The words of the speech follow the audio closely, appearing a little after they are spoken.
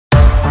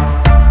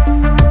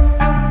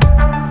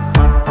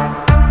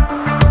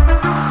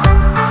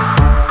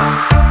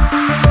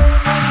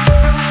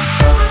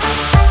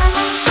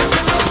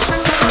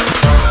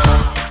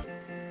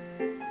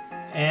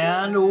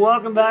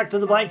welcome back to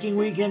the Viking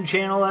Weekend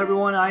channel,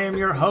 everyone. I am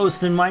your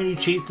host and mighty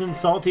chieftain,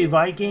 Salty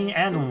Viking,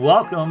 and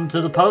welcome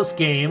to the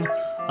post-game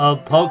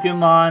of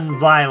Pokemon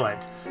Violet.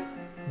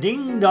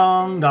 Ding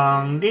dong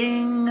dong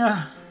ding.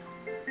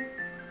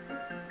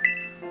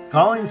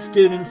 Calling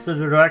students to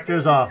the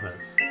director's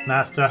office.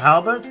 Master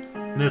Halbert,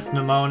 Miss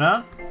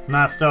Nimona,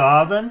 Master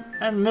Arvin,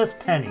 and Miss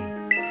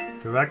Penny.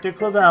 Director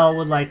Clavel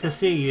would like to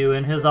see you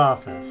in his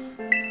office.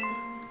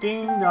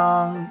 Ding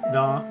dong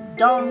dong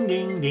dong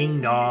ding ding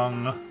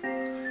dong.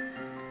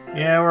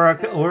 Yeah,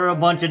 we're a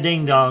bunch of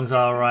ding dongs,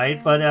 all right.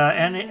 But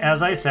and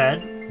as I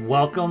said,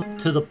 welcome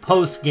to the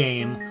post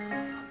game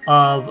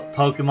of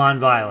Pokemon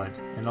Violet.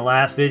 In the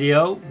last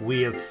video,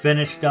 we have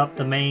finished up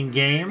the main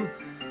game.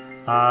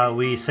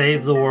 We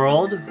saved the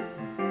world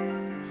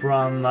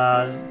from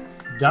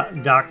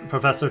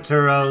Professor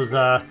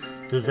Turo's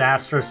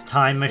disastrous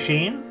time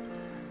machine.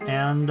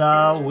 And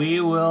we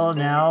will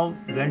now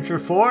venture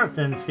forth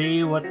and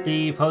see what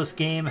the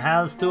post-game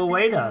has to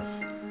await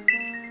us.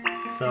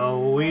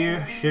 So we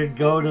should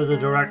go to the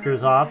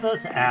director's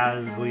office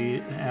where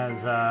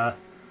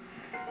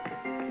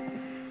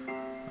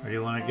do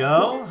you want to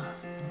go?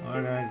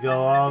 We're going to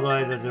go all the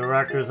way to the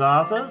director's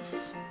office.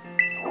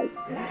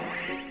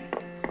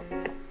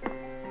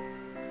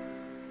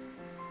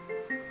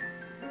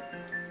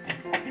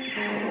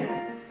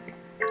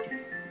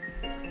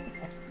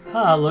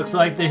 Looks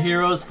like the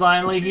hero's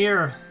finally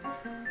here.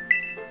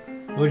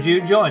 Would you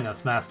join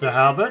us, Master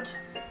Halbert?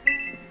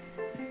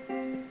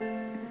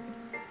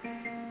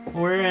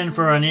 We're in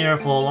for an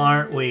earful,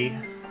 aren't we?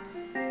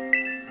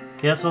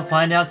 Guess we'll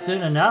find out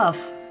soon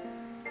enough.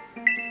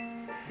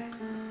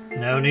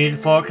 No need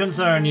for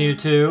concern, you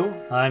two.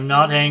 I'm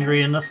not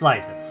angry in the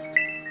slightest.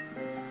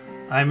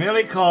 I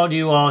merely called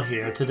you all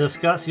here to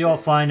discuss your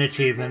fine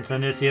achievements in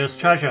this year's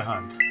treasure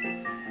hunt.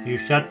 You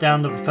shut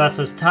down the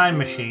professor's time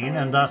machine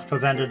and thus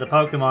prevented the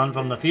Pokemon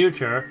from the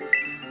future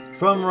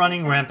from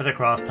running rampant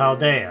across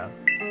Paldea.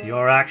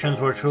 Your actions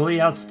were truly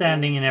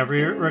outstanding in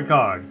every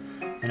regard,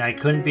 and I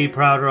couldn't be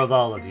prouder of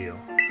all of you.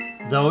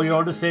 Though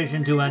your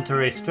decision to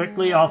enter a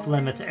strictly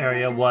off-limits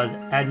area was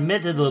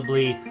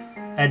admittedly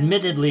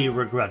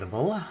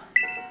regrettable.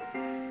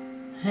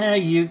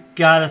 You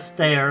gotta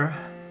stare.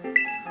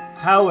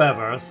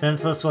 However,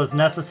 since this was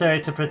necessary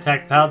to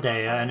protect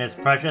Paldea and its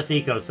precious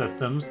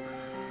ecosystems,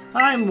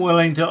 I'm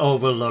willing to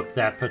overlook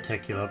that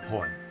particular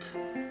point.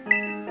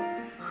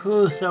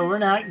 So we're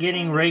not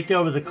getting raked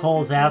over the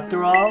coals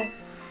after all?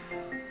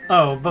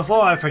 Oh,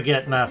 before I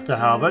forget, Master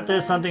Halbert,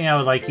 there's something I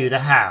would like you to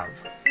have.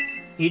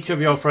 Each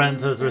of your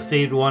friends has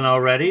received one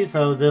already,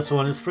 so this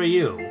one is for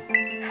you.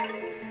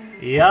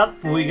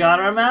 Yup, we got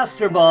our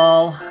Master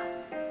Ball.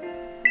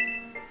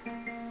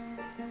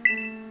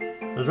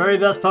 The very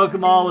best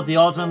Pokemon with the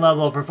ultimate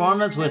level of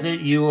performance. With it,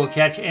 you will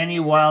catch any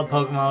wild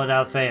Pokemon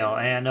without fail.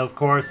 And of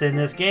course, in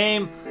this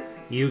game,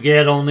 you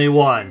get only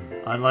one.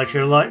 Unless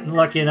you're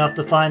lucky enough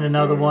to find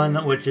another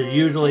one, which is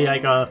usually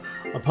like a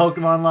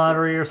Pokemon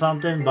lottery or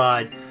something.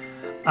 But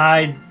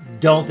I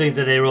don't think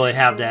that they really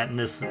have that in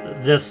this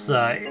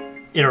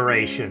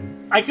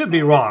iteration. I could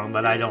be wrong,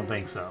 but I don't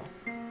think so.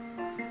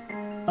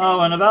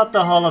 Oh, and about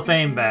the Hall of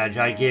Fame badge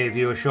I gave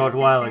you a short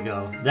while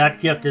ago. That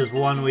gift is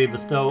one we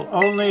bestow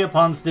only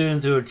upon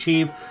students who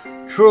achieve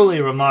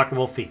truly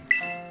remarkable feats.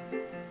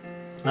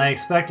 I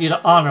expect you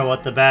to honor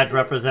what the badge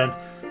represents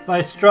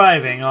by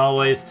striving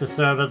always to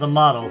serve as a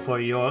model for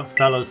your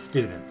fellow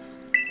students.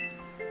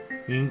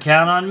 You can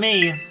count on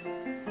me.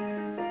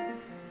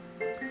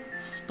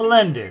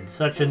 Splendid.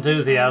 Such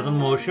enthusiasm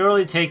will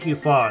surely take you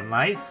far in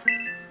life.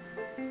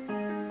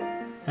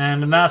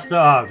 And Master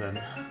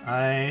Arvin,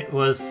 I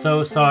was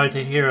so sorry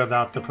to hear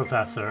about the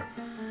professor.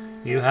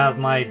 You have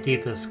my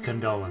deepest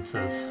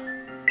condolences.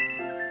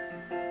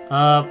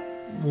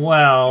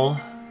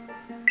 Well,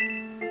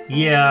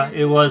 yeah,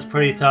 it was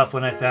pretty tough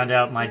when I found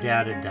out my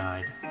dad had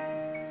died.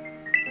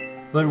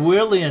 But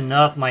weirdly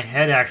enough, my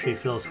head actually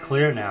feels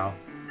clear now,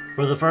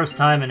 for the first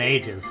time in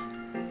ages.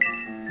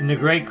 In the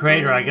Great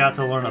Crater, I got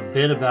to learn a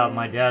bit about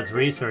my dad's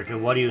research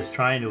and what he was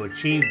trying to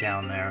achieve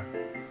down there.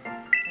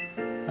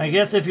 I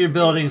guess if you're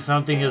building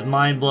something as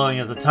mind-blowing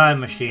as a time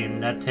machine,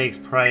 that takes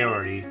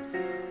priority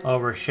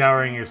over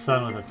showering your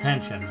son with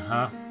attention,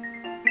 huh?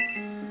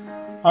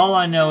 All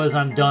I know is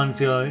I'm done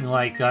feeling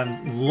like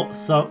I'm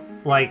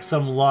like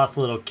some lost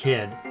little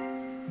kid.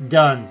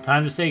 Done.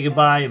 Time to say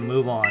goodbye and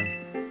move on.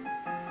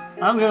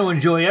 I'm going to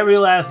enjoy every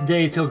last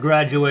day till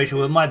graduation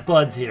with my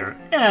buds here,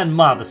 and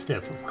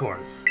Mobstiff, of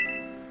course.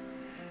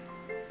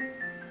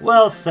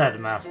 Well said,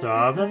 Master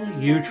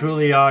Arvin. You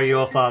truly are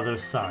your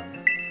father's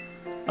son.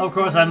 Of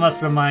course, I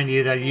must remind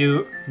you that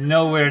you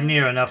nowhere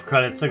near enough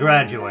credits to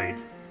graduate.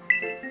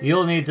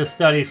 You'll need to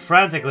study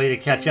frantically to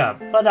catch up,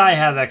 but I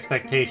have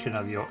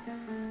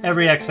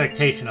every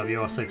expectation of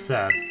your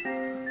success.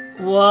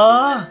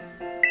 What?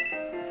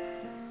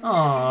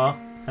 Aww.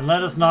 And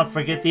let us not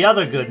forget the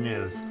other good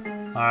news.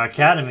 Our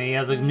academy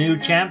has a new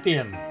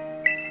champion.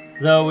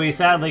 Though we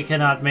sadly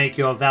cannot make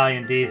your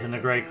valiant deeds in the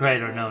Great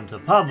Crater known to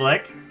the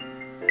public,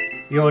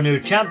 your new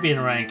champion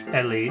rank,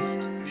 at least,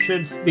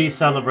 should be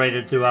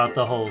celebrated throughout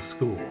the whole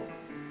school.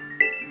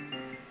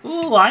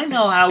 Ooh, I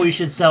know how we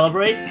should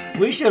celebrate.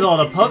 We should hold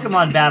a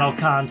Pokemon battle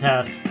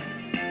contest.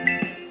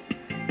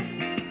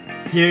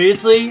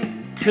 Seriously?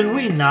 Could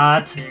we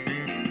not?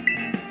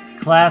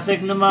 Classic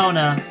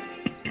Nimona.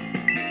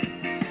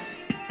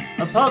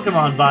 A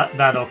Pokemon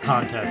battle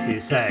contest,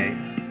 you say?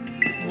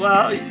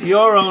 Well,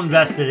 your own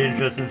vested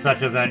interests in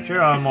such a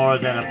venture are more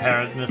than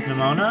apparent, Miss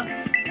Nimona.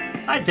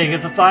 I think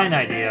it's a fine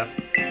idea.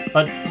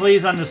 But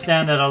please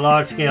understand that a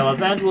large-scale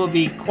event will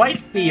be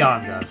quite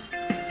beyond us.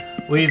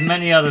 We've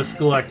many other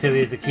school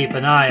activities to keep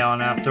an eye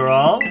on, after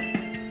all.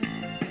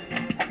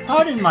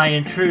 Pardon my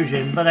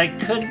intrusion, but I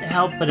couldn't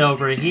help but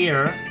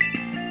overhear.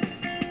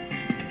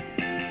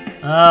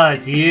 Ah,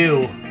 it's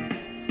you.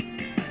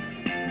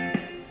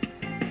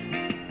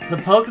 The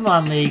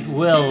Pokemon League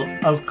will,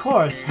 of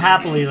course,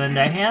 happily lend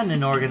a hand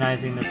in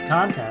organizing this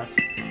contest.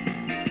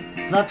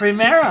 La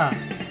Primera!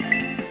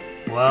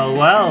 Well,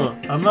 well,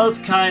 a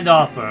most kind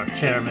offer,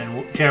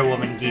 Chairwoman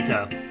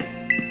Geeta.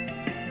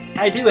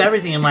 I do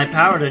everything in my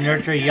power to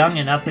nurture young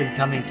and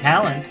up-and-coming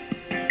talent.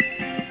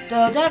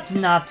 Though that's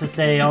not to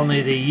say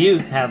only the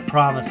youth have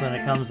promise when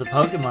it comes to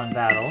Pokemon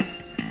battles.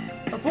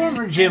 A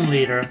former gym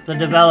leader, the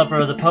developer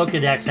of the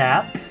Pokedex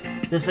app,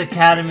 this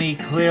academy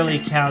clearly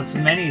counts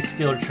many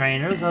skilled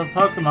trainers of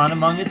Pokemon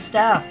among its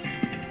staff.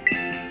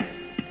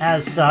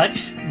 As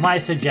such, my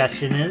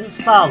suggestion is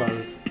as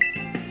follows.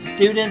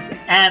 Students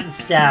and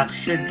staff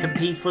should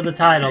compete for the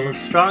title of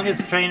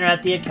strongest trainer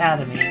at the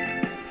academy.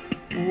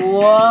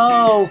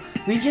 Whoa!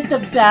 We get to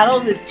battle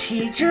the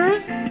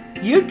teachers?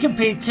 You'd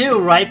compete too,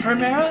 right,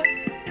 Primera?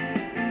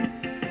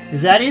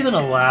 Is that even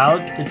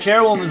allowed? The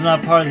chairwoman's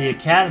not part of the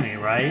academy,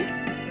 right?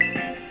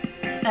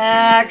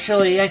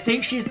 Actually, I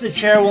think she's the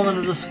chairwoman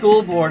of the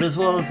school board as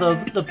well as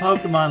the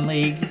Pokemon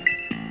League.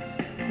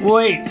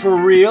 Wait, for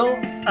real?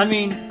 I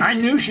mean, I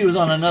knew she was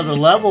on another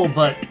level,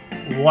 but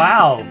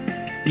wow.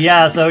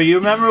 Yeah, so you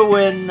remember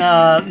when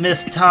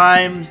Miss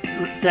Time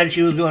said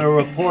she was going to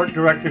report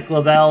Director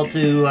Clavel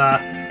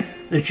to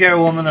the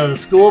chairwoman of the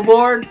school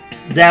board?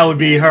 That would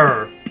be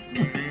her.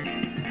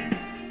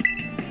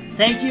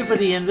 Thank you for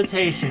the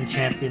invitation,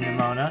 Champion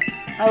Nimona.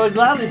 I would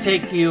gladly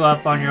take you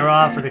up on your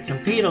offer to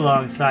compete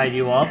alongside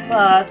you all,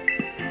 but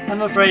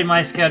I'm afraid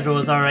my schedule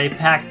is already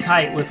packed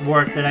tight with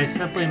work that I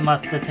simply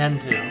must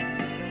attend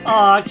to.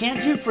 Aw,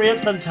 can't you free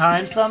up some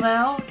time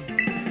somehow?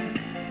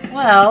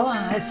 Well,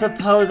 I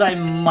suppose I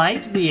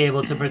might be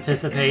able to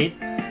participate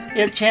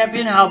if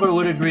Champion Halbert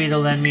would agree to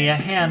lend me a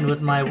hand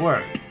with my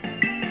work.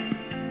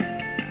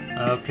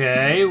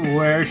 Okay,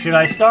 where should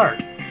I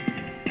start?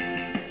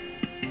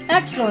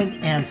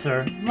 Excellent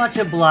answer. Much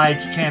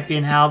obliged,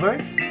 Champion Halbert.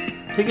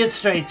 To get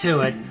straight to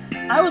it,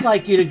 I would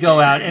like you to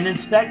go out and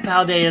inspect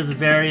Paldea's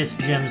various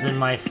gyms in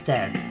my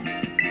stead.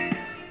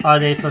 Are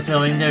they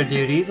fulfilling their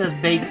duties as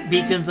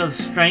beacons of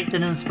strength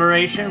and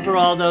inspiration for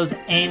all those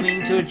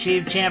aiming to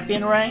achieve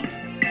champion rank?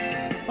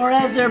 Or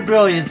has their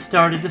brilliance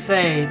started to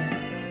fade?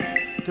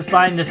 To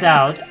find this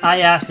out, I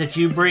ask that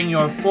you bring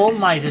your full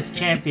might as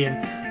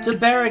champion to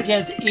bear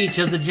against each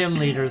of the gym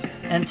leaders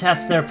and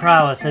test their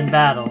prowess in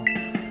battle.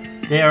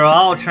 They are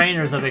all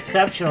trainers of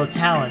exceptional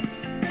talent,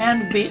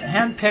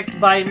 handpicked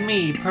by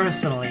me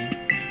personally.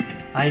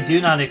 I do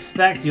not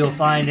expect you'll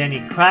find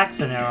any cracks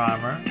in their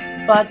armor,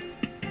 but,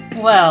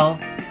 well,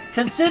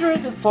 consider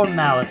it a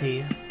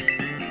formality.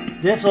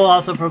 This will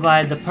also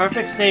provide the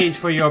perfect stage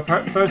for your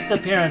first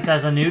appearance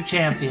as a new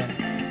champion.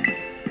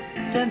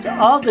 Since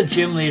all the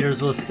gym leaders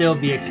will still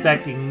be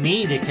expecting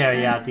me to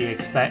carry out the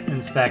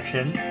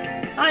inspection,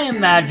 I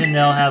imagine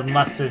they'll have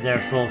mustered their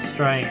full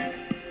strength.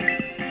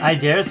 I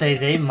dare say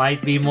they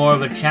might be more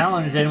of a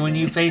challenge than when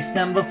you faced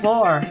them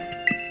before.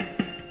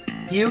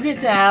 You get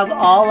to have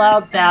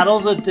all-out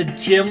battles with the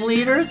gym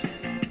leaders?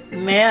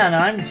 Man,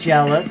 I'm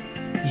jealous.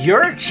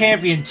 You're a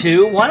champion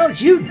too, why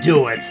don't you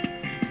do it?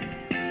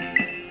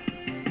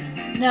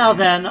 Now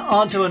then,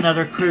 on to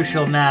another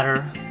crucial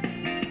matter.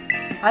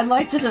 I'd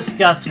like to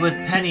discuss with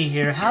Penny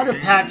here how to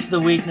patch the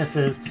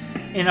weaknesses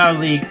in our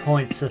league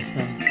point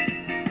system.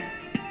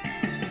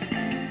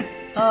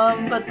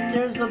 But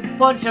there's a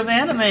bunch of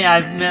anime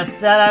I've missed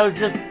that I was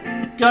just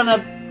gonna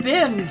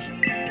binge.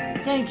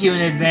 Thank you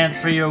in advance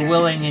for your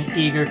willing and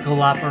eager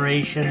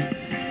cooperation.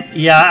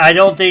 Yeah, I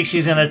don't think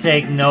she's gonna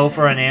take no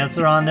for an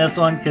answer on this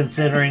one,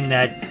 considering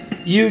that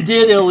you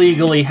did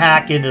illegally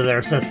hack into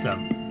their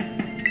system.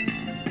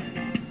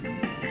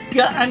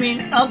 I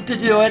mean, up to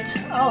do it.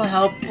 I'll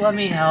help. Let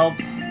me help.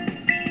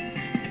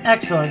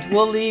 Excellent.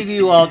 We'll leave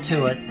you all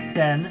to it,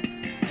 then.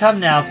 Come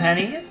now,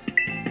 Penny.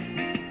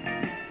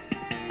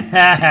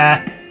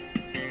 Haha.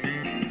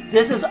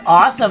 This is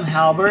awesome,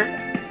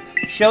 Halbert.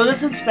 Show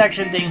this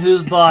inspection thing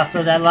who's boss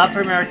so that La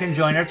Primera can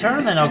join our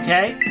tournament,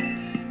 okay?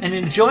 And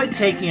enjoy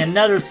taking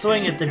another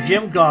swing at the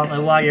gym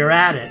gauntlet while you're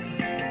at it.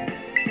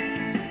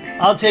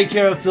 I'll take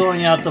care of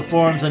filling out the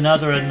forms and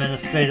other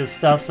administrative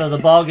stuff so the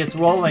ball gets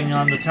rolling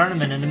on the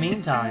tournament in the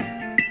meantime.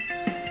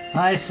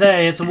 I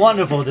say, it's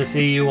wonderful to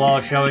see you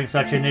all showing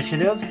such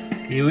initiative.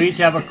 You each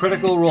have a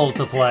critical role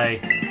to play.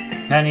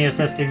 Penny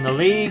assisting the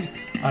league,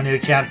 our new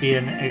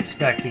champion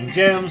inspecting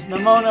gyms,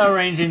 Nimona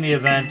arranging the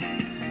event,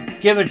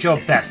 Give it your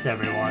best,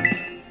 everyone.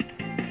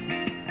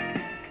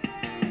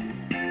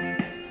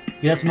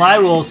 Guess my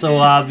rule's so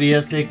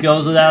obvious it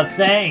goes without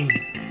saying.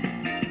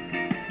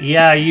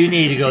 Yeah, you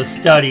need to go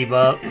study,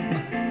 bub.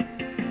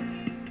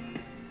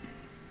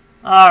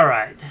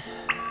 Alright.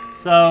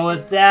 So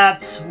with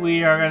that,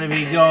 we are going to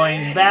be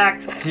going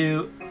back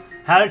to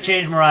how to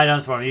change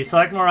Miraidon's form. You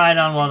select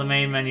Miraidon while the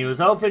main menu is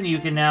open. You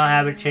can now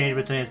have it change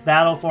between its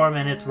battle form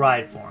and its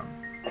ride form.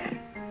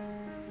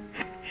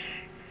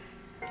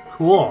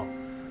 Cool.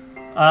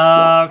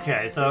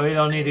 Okay, so we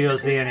don't need to go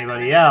see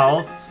anybody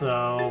else,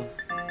 so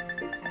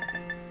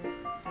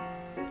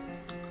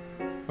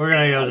we're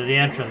going to go to the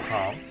entrance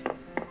hall.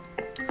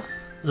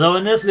 So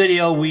in this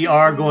video, we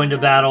are going to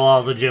battle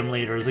all the gym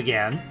leaders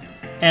again.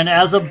 And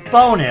as a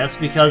bonus,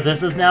 because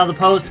this is now the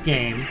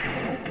post-game,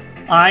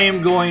 I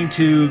am going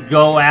to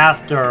go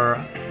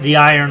after the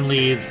Iron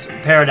Leaves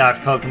Paradox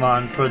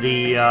Pokemon for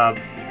the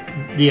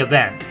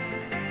event.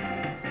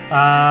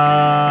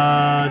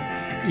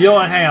 You know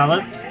what, hang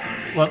on,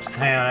 whoops,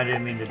 hang on, I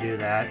didn't mean to do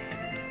that.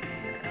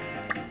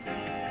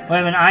 Wait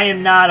a minute, I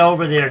am not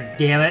over there,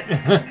 damn it.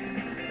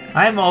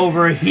 I'm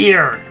over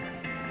here.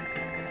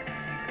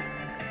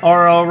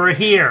 Or over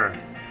here.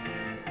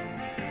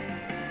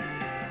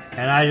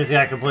 And I just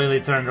got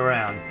completely turned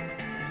around.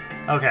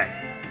 Okay.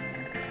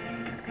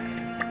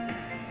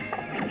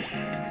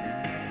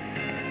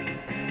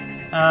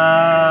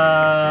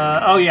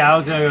 Oh yeah, I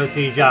was gonna go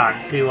see Jock,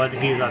 see what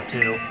he's up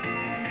to.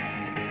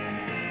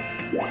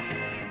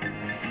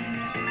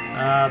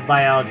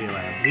 Biology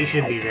lab. He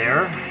should be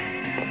there.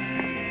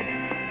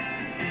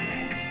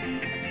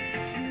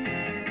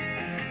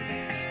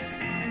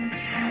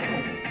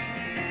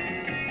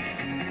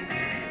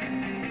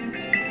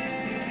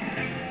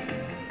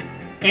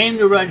 Aim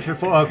to register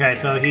for... Okay,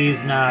 so he's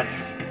not...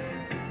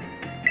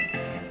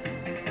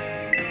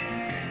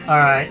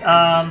 Alright,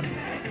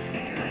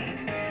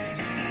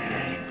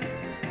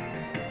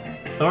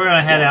 so we're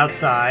gonna head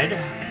outside.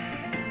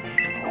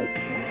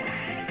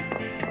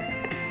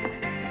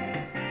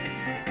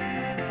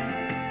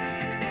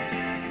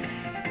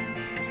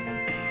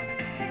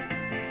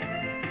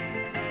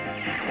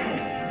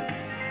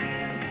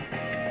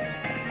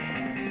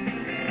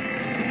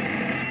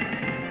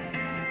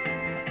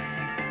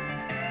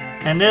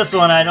 And this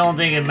one, I don't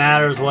think it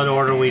matters what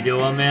order we do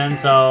them in,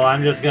 so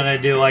I'm just going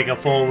to do like a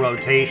full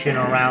rotation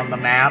around the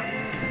map.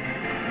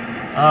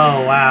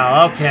 Oh,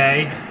 wow,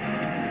 okay.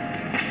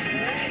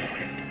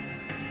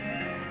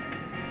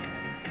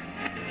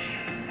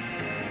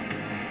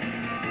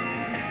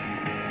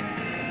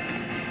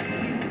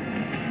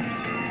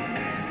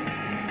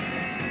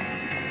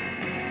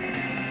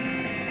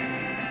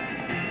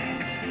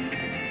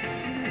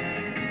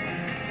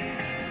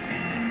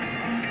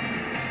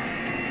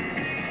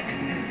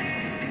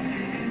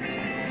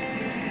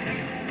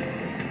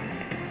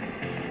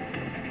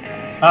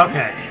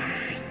 Okay.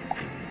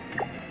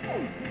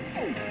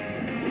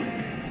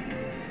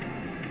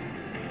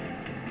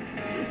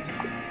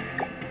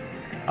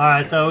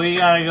 Alright, so we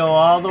gotta go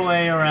all the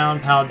way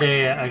around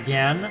Paldea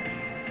again.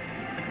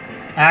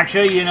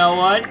 Actually, you know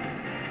what?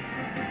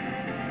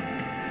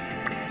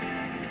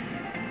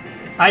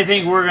 I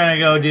think we're gonna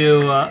go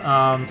do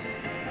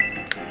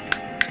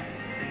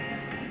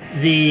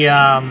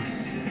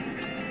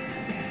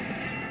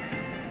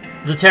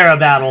the Terra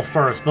battle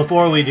first,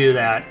 before we do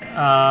that.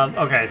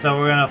 Okay, so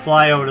we're gonna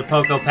fly over to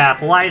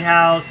Pocopath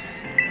Lighthouse.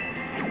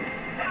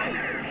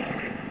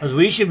 Because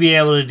we should be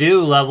able to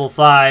do level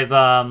 5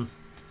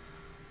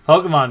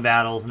 Pokemon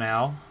battles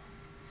now.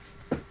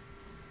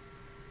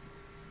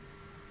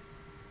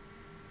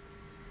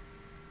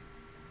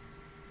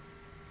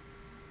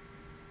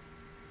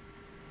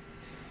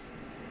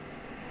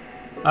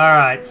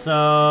 Alright,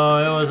 so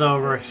it was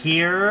over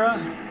here.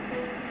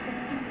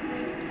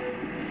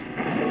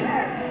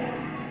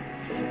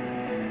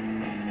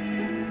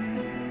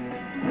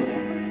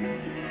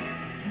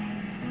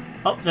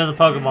 Oh, there's a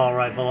Pokeball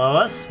right below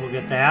us. We'll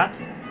get that.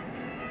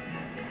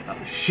 Oh,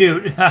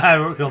 shoot.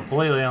 We're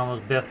completely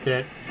almost biffed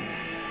it.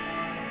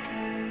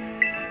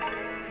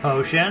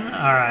 Potion.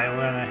 Alright,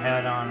 we're going to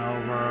head on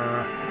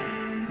over...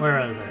 Where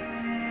is it?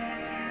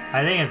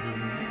 I think it's...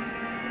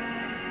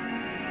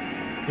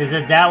 Is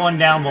it that one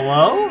down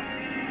below?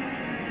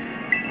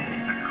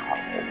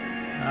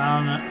 I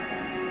don't know.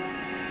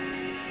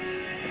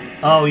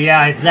 Oh,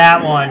 yeah, it's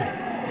that one.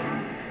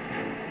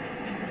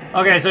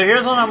 Okay, so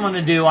here's what I'm going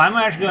to do. I'm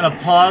actually going to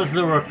pause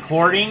the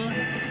recording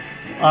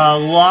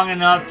long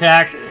enough to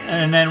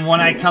and then when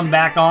I come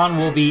back on,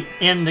 we'll be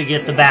in to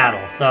get the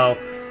battle. So,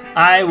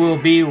 I will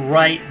be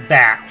right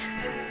back.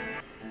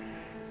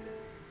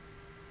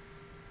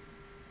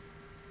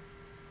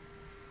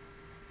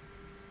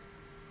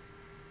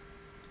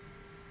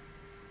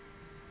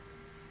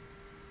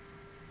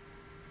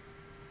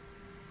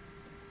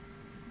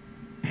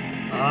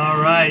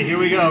 Alright, here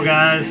we go,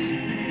 guys.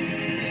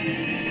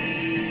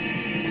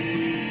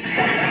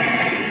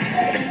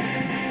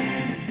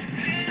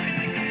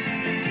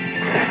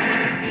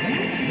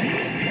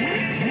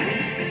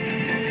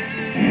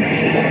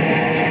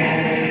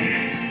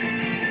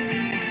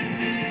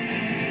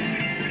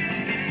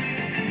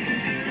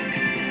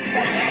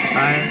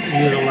 I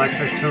use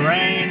electric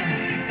terrain.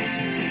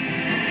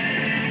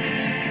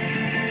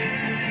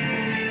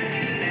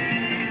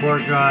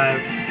 Port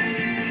drive.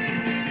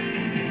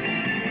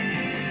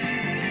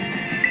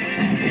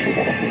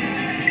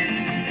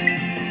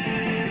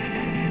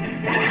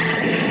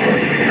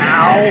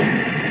 Ow!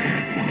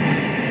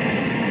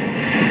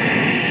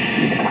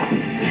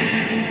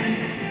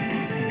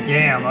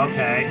 Damn,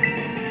 okay.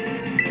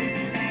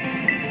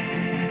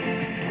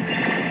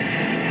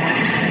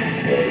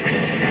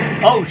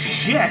 Oh,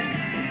 shit!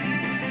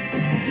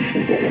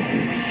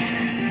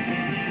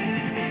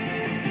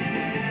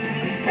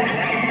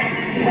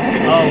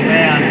 Oh,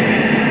 man.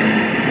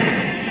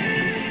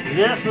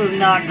 This is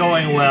not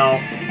going well.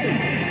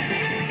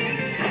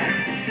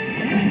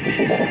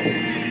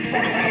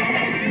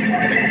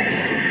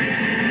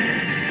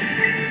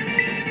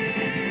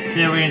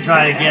 See if we can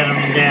try to get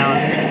him down.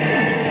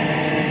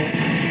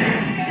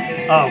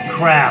 Oh,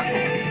 crap.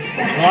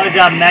 As long as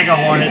that Mega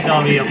Horn, it's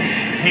going to be a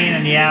pain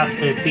in the ass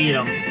to beat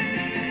him.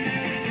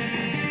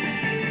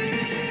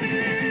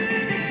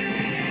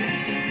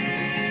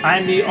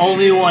 I'm the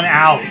only one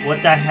out.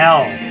 What the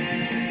hell?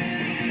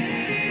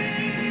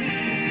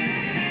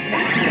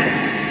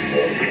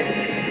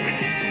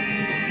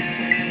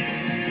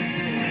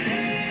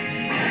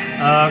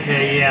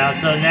 Okay, yeah,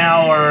 so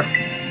now we're...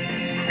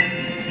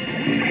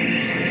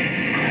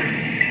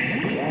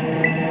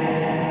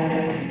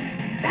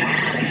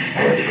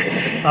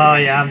 Oh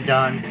yeah, I'm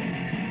done.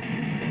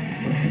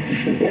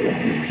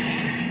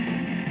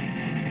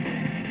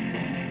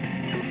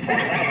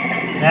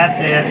 That's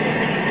it.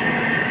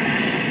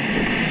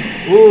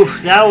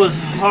 Oof, that was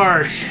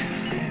harsh.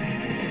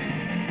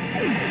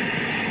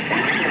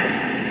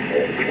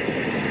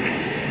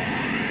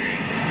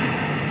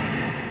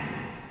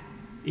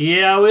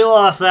 Yeah, we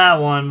lost that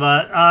one,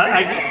 but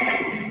I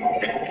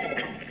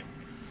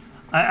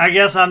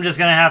guess I'm just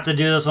gonna have to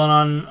do this one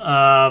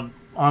on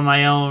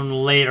my own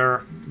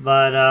later.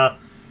 But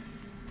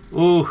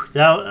ooh, I'm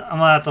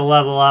gonna have to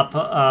level up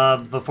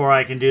before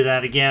I can do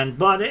that again.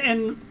 But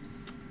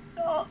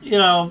you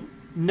know,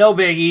 no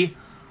biggie.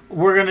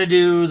 We're gonna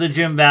do the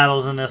gym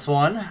battles in this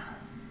one.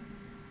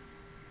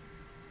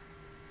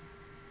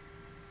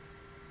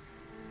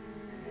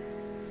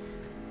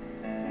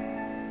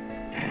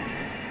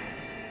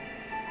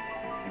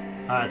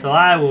 Alright, so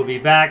I will be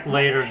back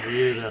later to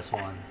do this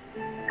one.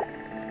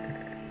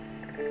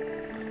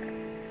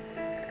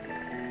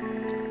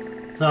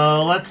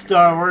 So let's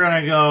start, we're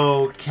going to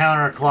go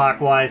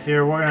counterclockwise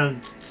here. We're going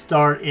to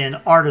start in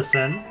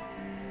Artisan.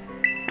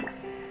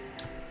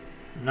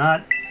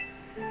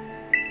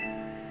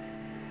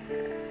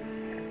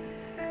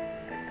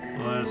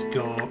 Let's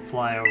go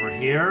fly over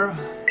here.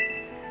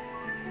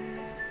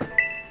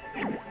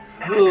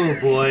 Oh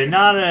boy,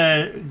 not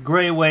a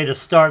great way to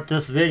start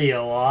this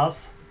video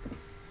off.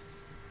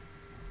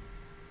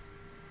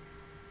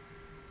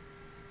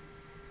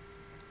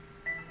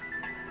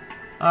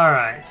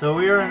 Alright, so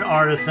we are in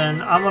Artisan.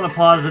 I'm going to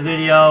pause the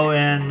video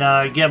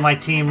and get my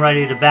team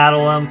ready to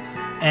battle him,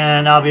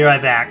 and I'll be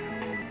right back.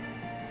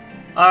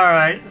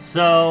 Alright,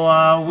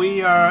 so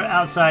we are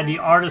outside the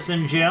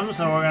Artisan gym,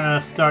 so we're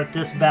going to start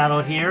this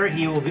battle here.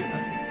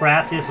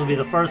 Brassius will be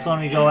the first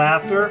one we go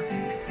after.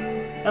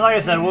 And like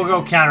I said, we'll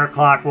go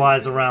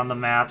counterclockwise around the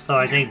map, so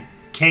I think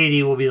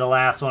Katie will be the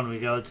last one we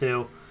go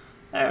to.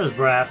 There's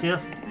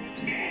Brassius.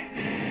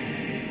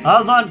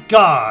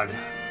 Avant-garde!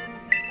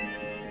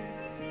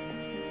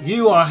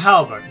 You are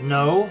Halbert.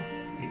 No,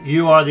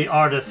 you are the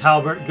artist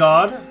Halbert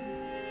God.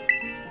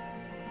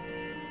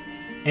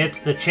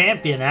 It's the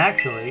champion,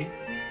 actually.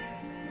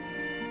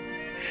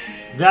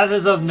 That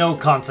is of no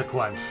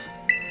consequence.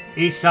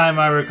 Each time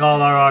I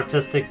recall our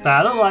artistic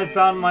battle, I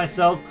found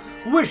myself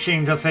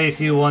wishing to face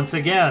you once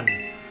again.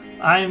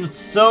 I am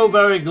so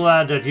very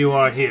glad that you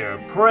are here.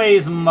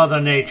 Praise Mother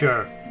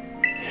Nature.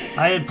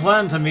 I had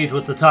planned to meet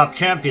with the top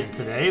champion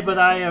today, but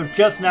I have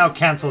just now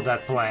cancelled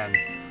that plan.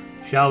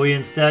 Shall we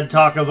instead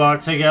talk of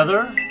art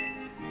together?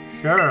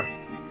 Sure.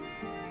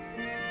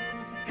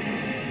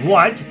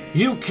 What?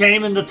 You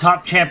came in the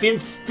top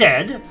champion's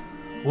stead?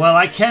 Well,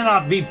 I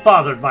cannot be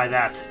bothered by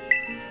that.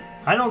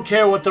 I don't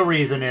care what the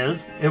reason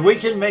is. If we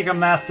can make a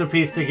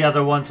masterpiece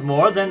together once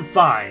more, then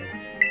fine.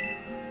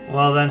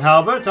 Well then,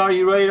 Halbert, are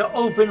you ready to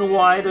open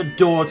wide a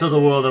door to the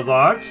world of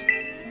art?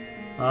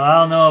 Well, I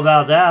don't know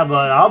about that,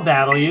 but I'll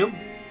battle you.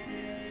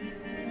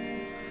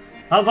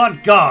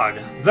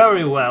 Avant-garde.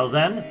 Very well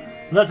then.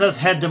 Let us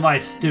head to my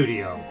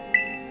studio.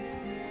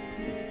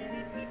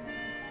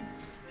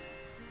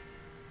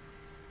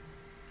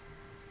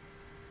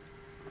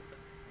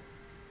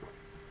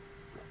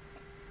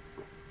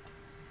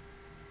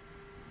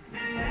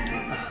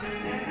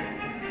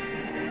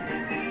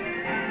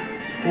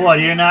 What,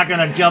 you're not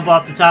going to jump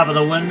off the top of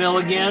the windmill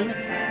again?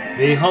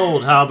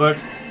 Behold, Halbert,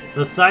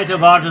 the sight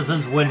of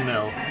Artisan's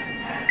windmill.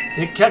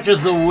 It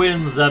catches the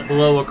winds that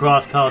blow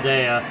across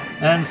Paldea,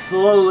 and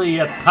slowly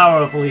yet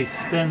powerfully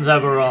spins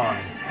ever on.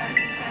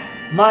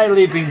 My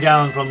leaping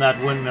down from that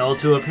windmill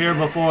to appear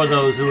before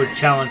those who would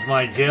challenge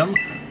my gym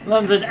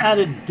lends an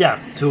added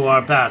depth to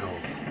our battles.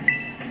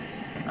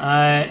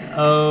 I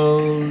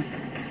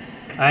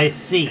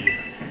see.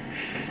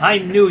 I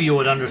knew you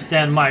would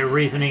understand my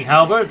reasoning,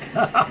 Halbert.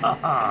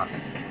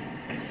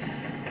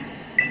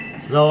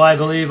 Though I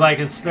believe I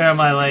can spare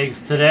my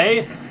legs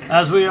today,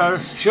 as we are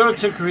sure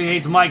to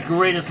create my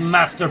greatest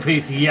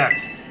masterpiece yet,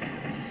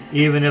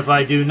 even if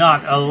I do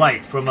not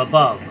alight from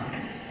above.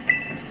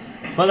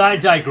 But I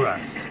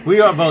digress.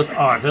 We are both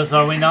artists,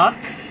 are we not?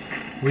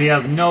 We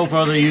have no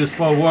further use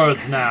for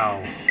words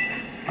now.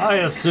 I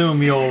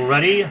assume you're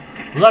ready.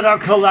 Let our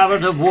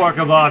collaborative work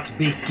of art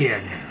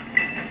begin.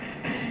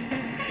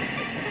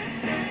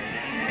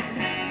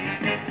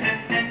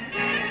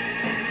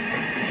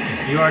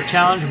 You are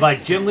challenged by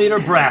Gym Leader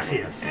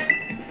Brassius.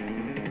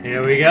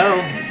 Here we go.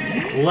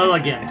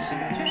 Lilligant.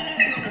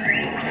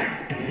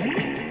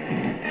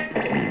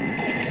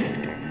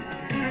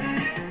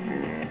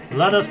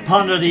 Let us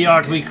ponder the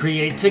art we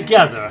create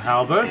together,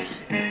 Halbert.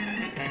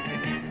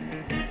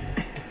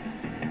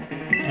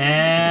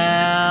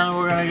 And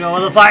we're gonna go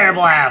with a Fire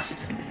Blast.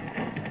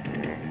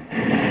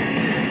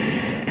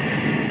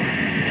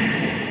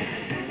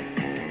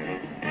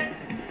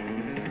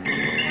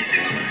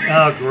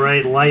 Oh,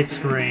 great light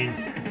screen.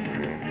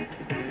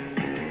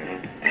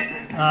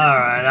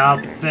 Alright, I'll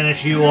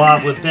finish you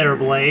off with Bitter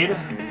Blade.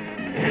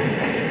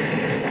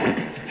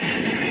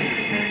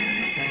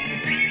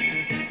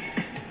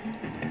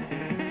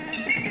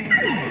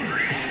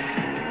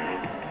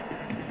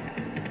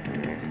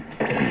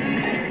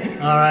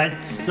 Alright,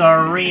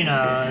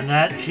 Serena, and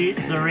that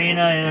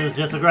Serena is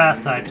just a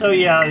grass type. So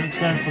yeah,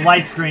 since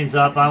light screen's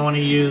up, I want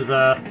to use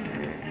a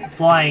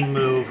flying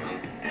move.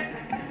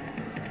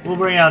 We'll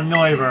bring out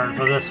Noivern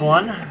for this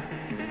one.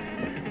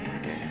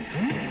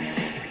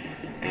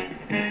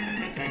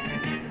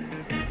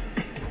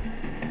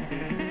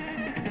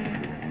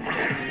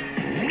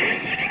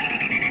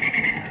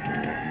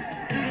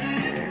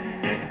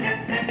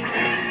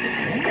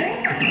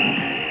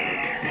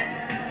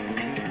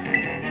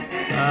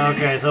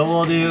 Okay, so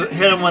we'll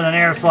hit him with an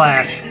Air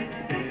Slash.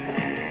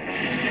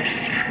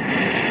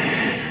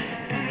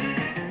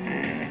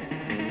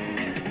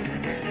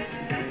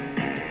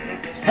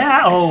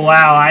 Oh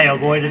wow, I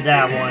avoided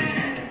that one.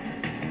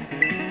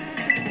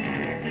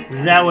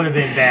 That would have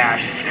been bad.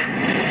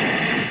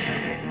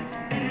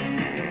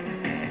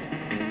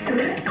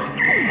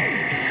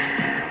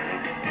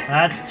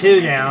 That's 2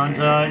 down,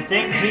 so I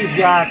think he's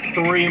got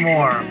 3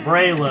 more.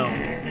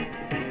 Breloom.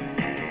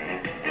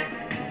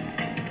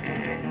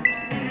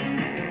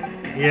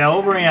 Yeah,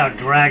 we'll bring out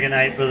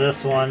Dragonite for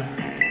this one.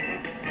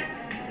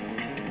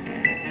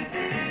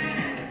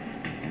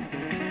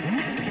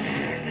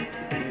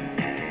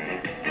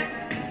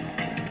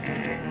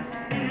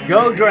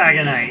 Go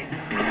Dragonite!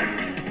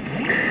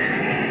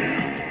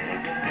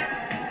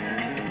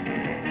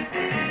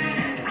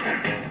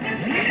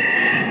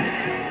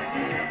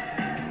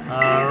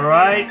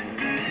 Alright.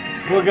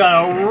 We're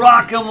gonna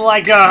rock him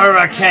like a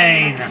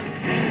hurricane!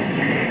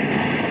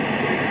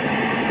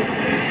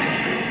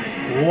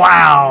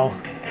 Wow!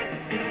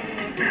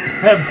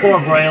 That poor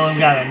Breloom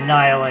got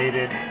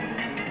annihilated.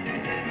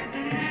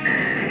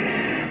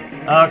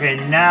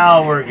 Okay,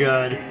 now we're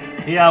good.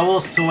 Yeah,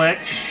 we'll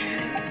switch.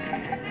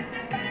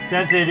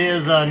 Since it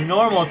is a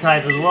normal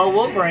type as well,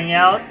 we'll bring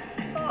out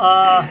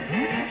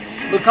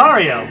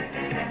Lucario.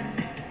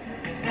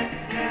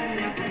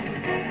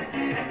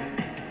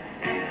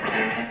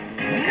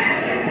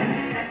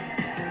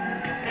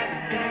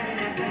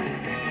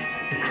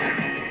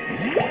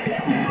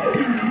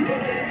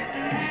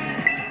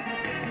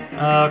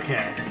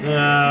 Okay,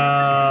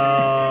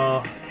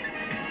 so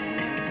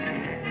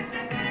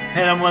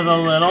hit him with a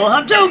little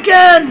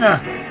Hadouken!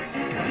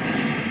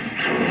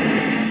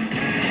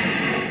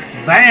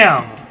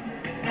 Bam!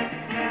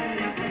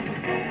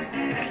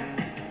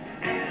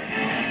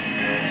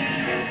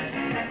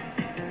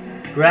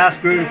 Grass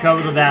grew to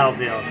cover the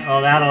battlefield. Oh,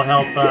 that'll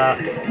help.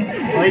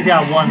 Well, he's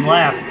got 1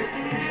 left.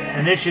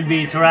 And this should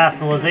be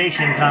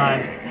terrestrialization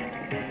time.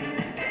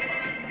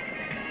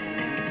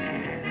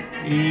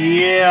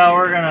 Yeah,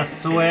 we're gonna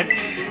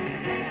switch.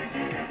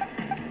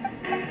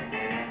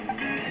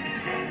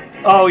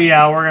 Oh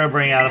yeah, we're gonna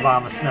bring out a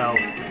Bomb of Snow.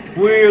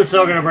 We're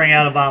so gonna bring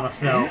out a Bomb of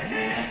Snow.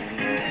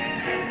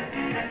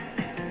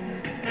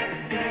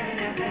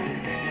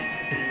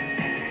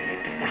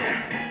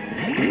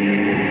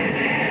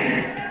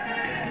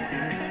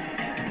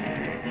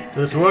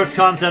 This work's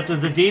concept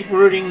is the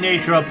deep-rooting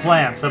nature of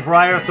plants. A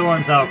briar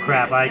thorns out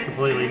crap. I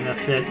completely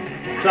missed it.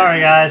 Sorry,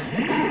 guys.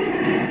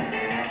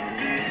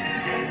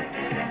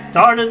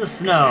 Start in the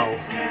snow.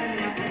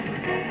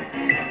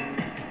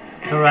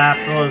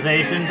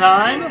 Terrestrialization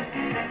time.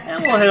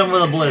 And we'll hit him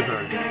with a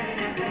blizzard.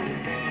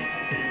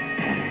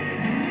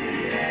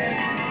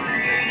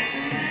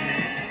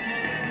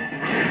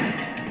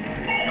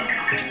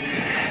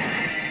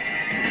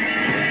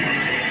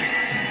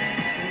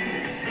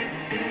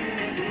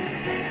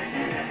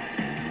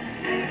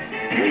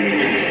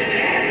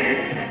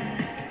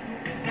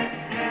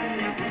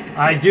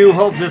 I do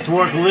hope this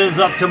work lives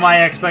up to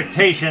my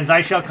expectations.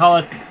 I shall call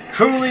it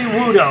Truly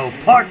Wudo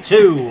Part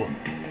 2.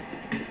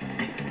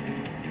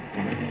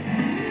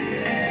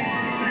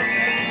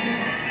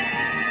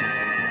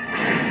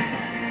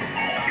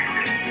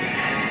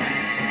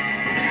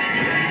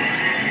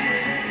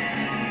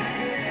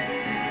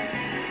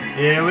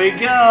 Here we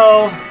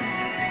go.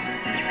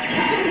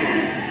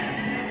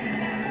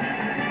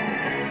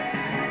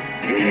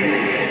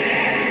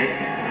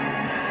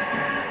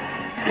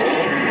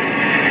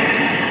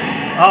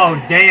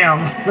 Oh, damn.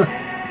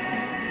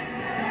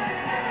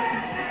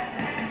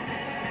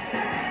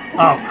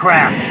 Oh,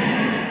 crap.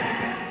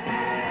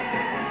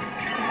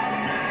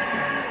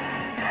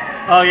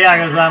 Oh, yeah,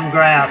 because I'm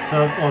grass,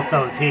 so, well,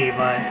 so is he,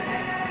 but...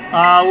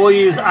 we'll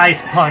use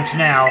Ice Punch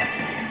now.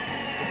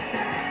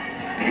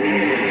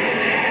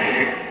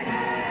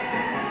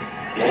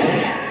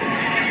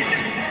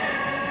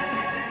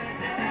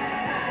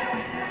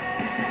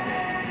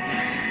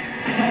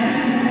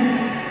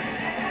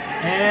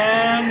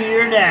 And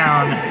you're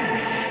down.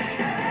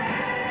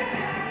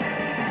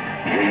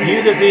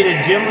 You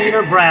defeated Gym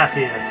Leader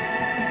Brassius.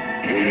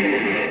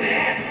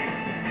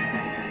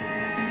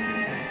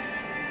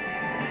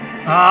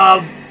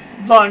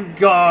 Thank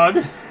God.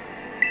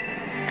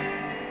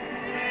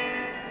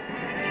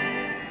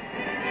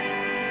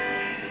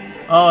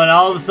 Oh, and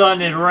all of a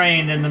sudden it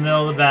rained in the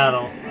middle of the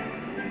battle.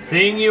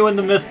 Seeing you in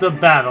the midst of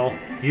battle,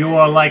 you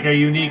are like a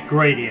unique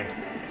gradient,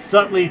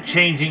 subtly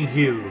changing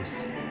hues.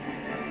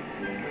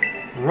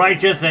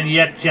 Righteous and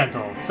yet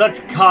gentle,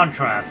 such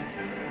contrast.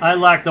 I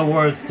lack the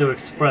words to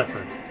express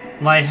it.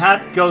 My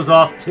hat goes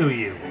off to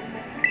you.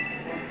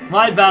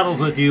 My battles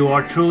with you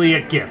are truly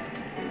a gift.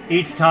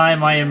 Each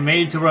time I am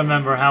made to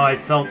remember how I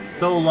felt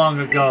so long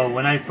ago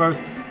when I first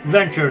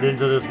ventured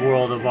into this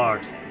world of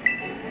art.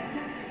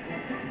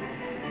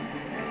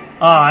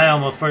 Ah, I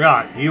almost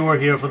forgot. You were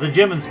here for the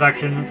gym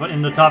inspection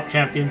in the top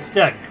champion's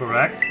stead,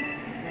 correct?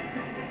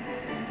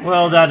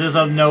 Well, that is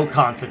of no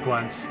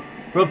consequence.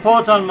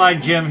 Report on my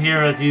gym here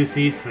as you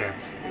see fit.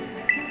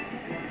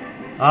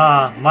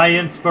 Ah, my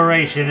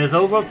inspiration is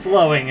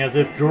overflowing as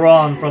if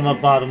drawn from a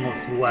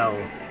bottomless well.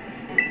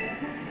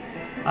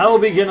 I will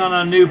begin on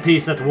a new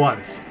piece at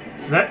once.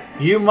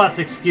 You must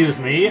excuse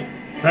me.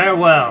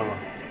 Farewell.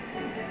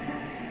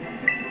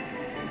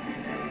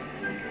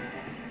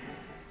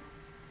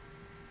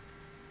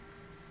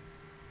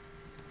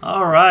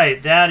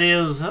 Alright, that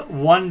is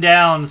 1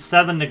 down,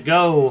 7 to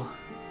go.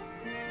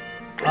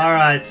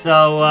 Alright,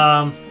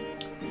 so,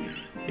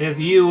 if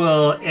you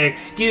will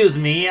excuse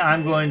me,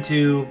 I'm going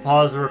to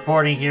pause the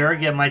recording here,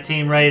 get my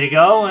team ready to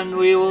go, and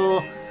we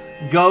will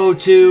go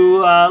to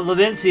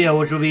Levincia,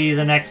 which will be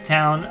the next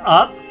town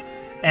up,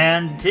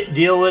 and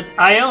deal with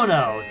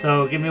Iono.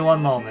 So give me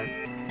 1 moment.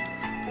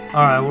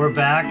 Alright, we're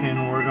back,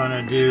 and we're going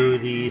to do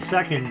the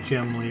second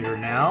gym leader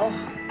now.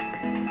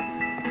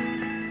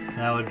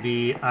 That would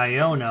be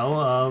Iono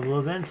of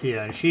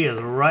Levincia, and she is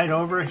right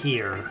over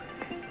here.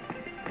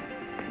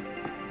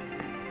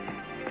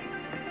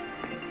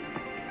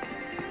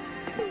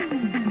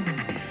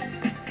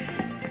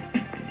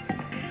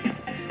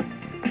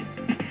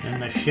 In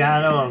the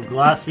shadow of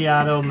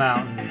Glaciado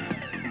Mountain.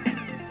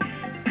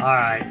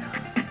 Alright,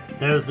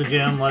 there's the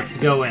gym, let's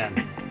go in.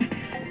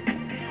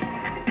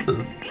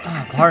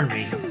 Pardon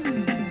me.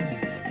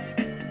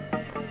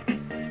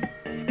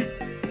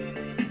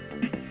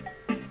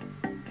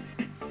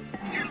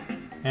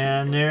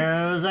 And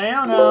there's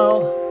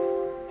Iono.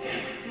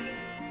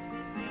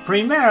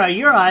 Primera,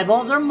 your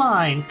eyeballs are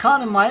mine,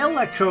 caught in my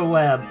electro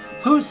web.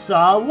 Who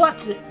saw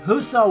what's it?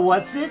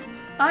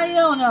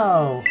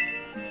 Iono.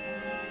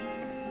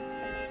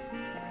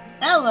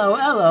 Hello,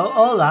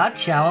 hola,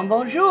 ciao and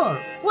bonjour.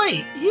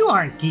 Wait, you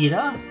aren't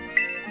Geeta.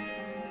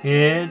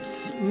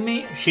 It's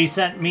me. She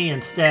sent me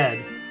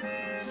instead.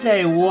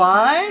 Say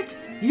what?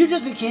 You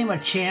just became a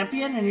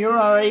champion and you're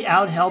already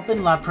out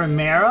helping La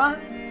Primera?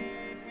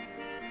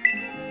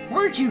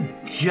 Weren't you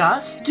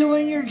just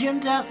doing your gym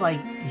test like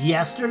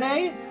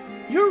yesterday?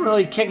 You're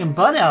really kicking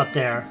butt out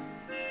there.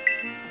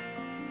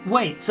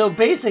 Wait, so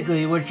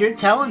basically what you're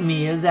telling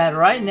me is that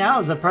right now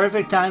is the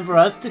perfect time for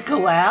us to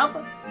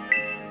collab?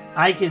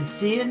 I can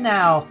see it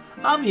now.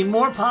 I'll be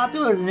more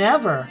popular than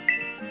ever.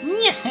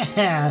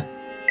 Yeah.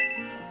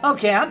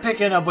 Okay, I'm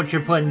picking up what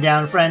you're putting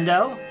down,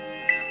 friendo.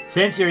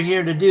 Since you're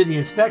here to do the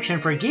inspection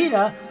for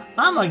Geeta,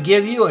 I'm gonna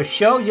give you a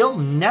show you'll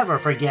never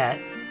forget.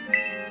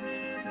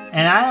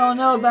 And I don't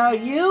know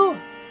about you,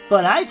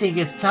 but I think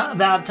it's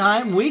about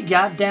time we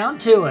got down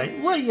to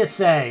it. What do you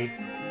say?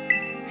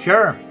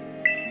 Sure.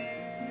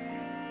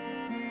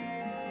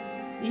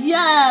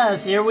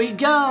 Yes, here we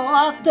go,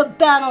 off to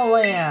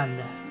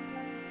Battleland.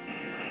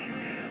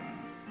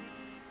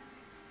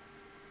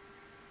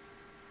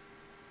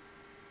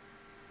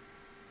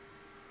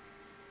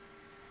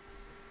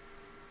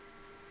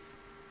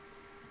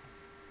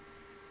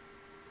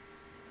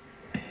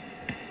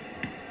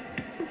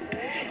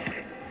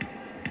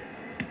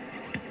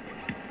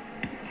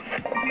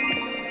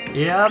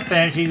 Yep,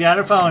 and she got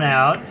her phone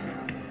out.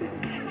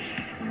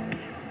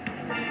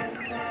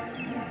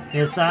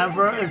 It's time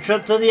for a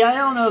trip to the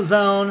Iono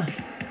Zone.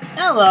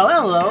 Hello,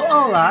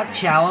 hola,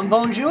 ciao and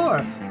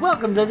bonjour.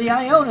 Welcome to the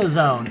Iono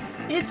Zone.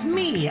 It's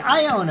me,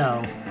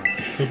 Iono.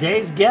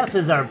 Today's guest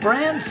is our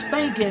brand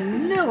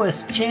spanking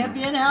newest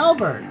champion,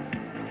 Albert.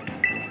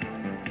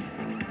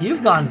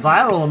 You've gone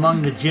viral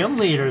among the gym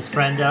leaders,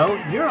 friendo.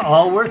 You're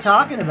all we're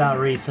talking about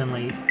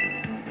recently.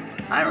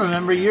 I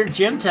remember your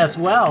gym test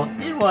well.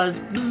 It was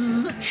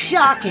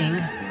shocking.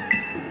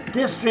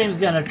 This stream's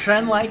gonna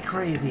trend like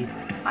crazy.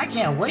 I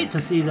can't wait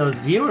to see those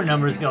viewer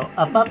numbers go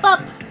up, up,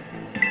 up.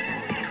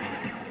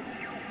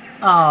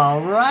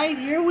 Alright,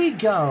 here we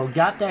go.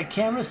 Got that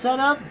camera set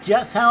up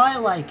just how I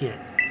like it.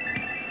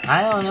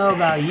 I don't know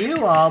about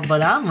you all,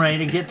 but I'm ready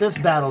to get this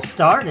battle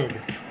started.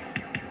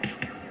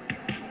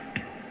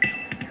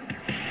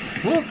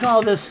 We'll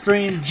call this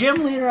stream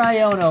Gym Leader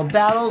Iono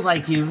Battles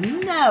Like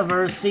You've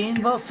Never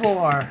Seen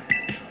Before.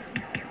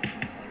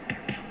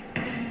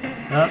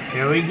 Oh,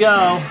 here we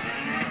go.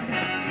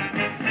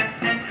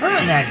 Her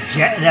and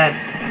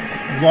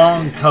that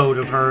long coat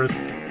of hers.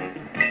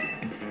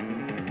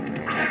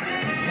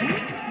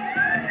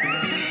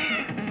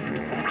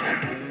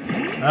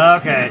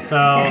 Okay, so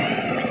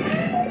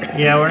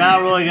yeah, we're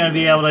not really going to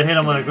be able to hit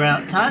him with the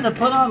ground. Time to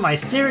put on my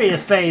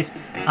serious face,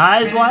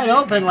 eyes wide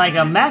open like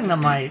a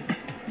Magnemite,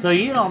 so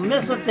you don't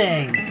miss a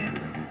thing.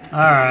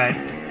 Alright.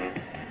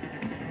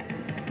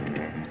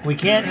 We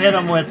can't hit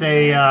him with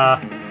a,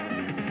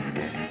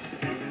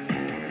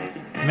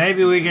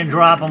 maybe we can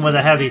drop him with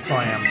a heavy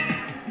slam.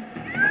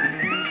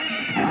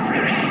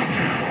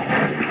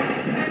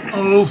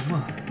 Oof.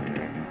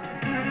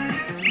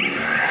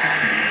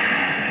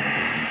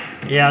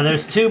 Yeah,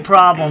 there's two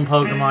problem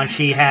Pokemon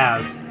she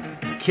has.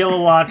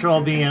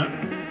 Kilowattrel being...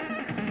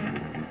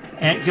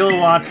 and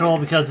Kilowattrel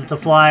because it's a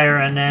flyer,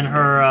 and then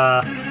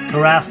her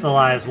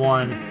Terastallized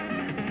one.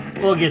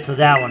 We'll get to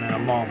that one in a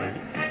moment.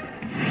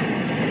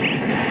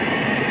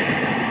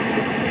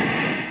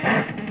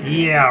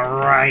 Yeah,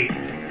 right.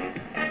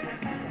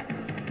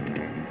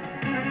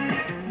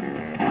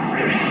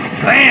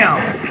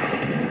 Bam!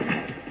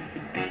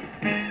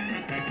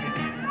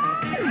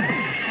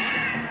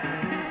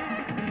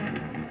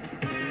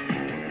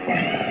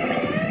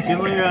 Gym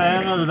Leader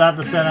Iono's about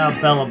to send out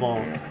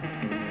Bellabolt.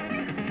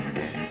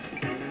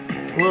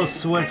 We'll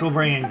switch, we'll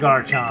bring in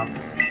Garchomp.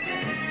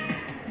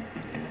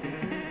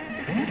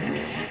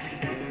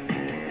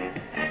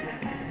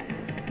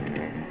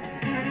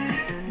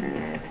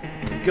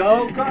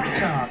 Go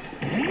Garchomp!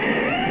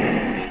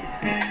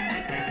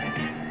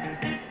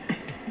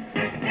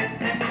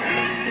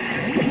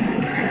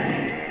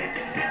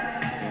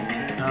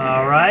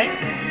 Alright.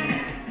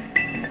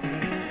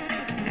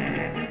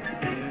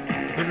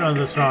 Which one's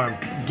the storm?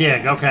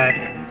 Dig,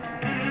 okay.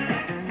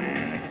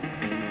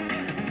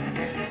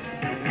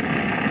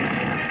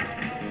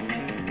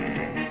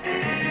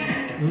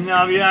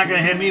 No, you're not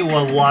gonna hit me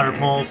with Water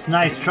Pulse.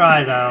 Nice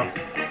try, though.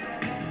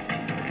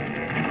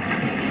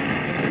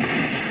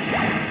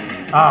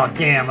 Oh,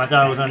 damn, I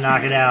thought I was gonna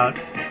knock it out.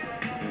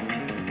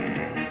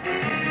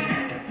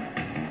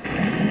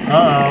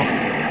 Uh-oh.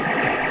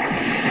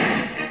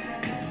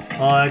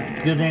 Well,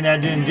 good thing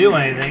that didn't do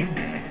anything.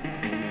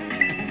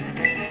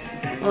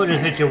 We'll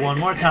just hit you one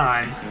more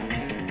time.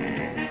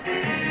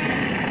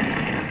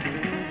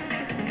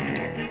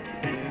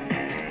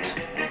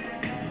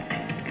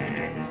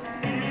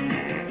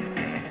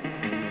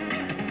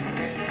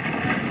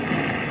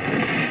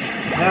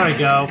 There we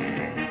go.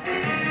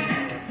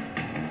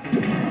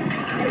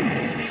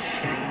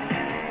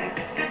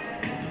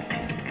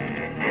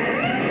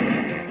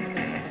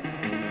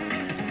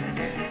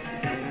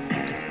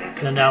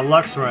 Send out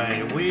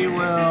Luxray. We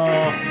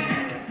will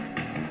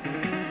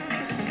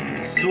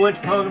switch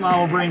Pokemon.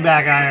 We'll bring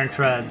back Iron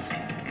Treads.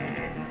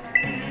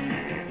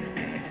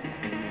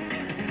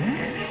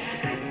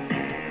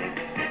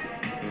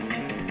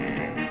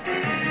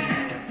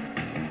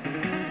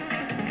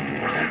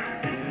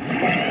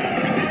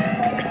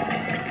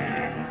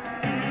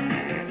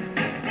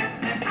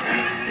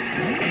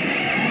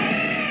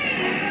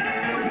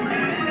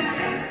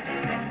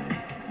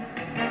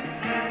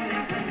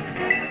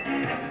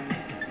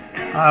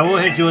 Alright,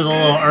 we'll hit you with a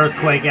little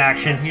earthquake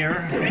action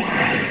here.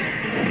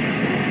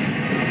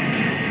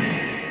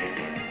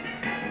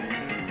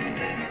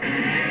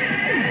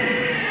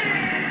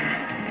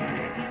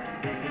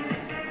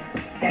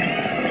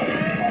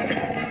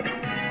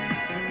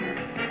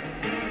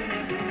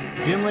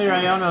 Gym Leader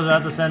Iono's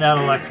about to send out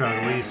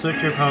Electrode. Will you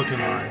switch your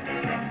Pokemon?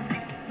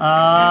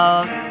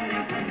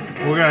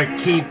 We're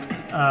gonna keep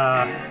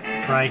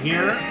right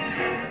here.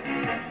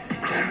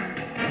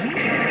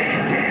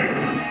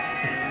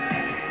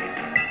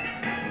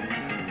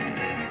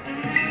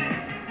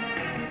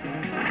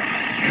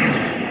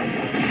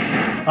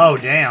 Oh,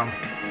 damn.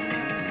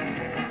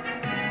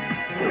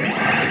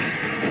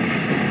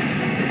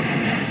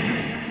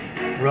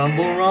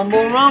 Rumble,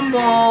 rumble,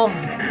 rumble.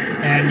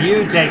 And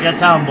you take a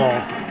tumble.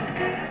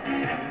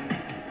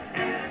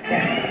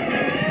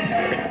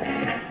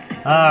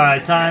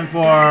 Alright, time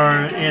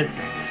for it's...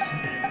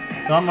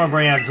 So I'm going to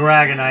bring out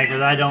Dragonite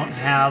because I don't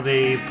have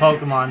a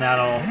Pokemon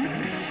that'll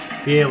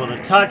be able to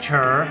touch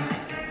her.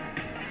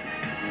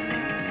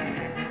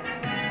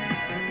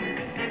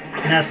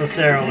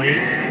 Necessarily.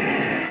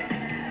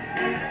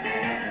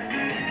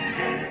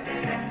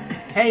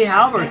 Hey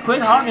Halbert,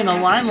 quit hogging the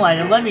limelight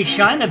and let me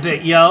shine a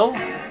bit, yo!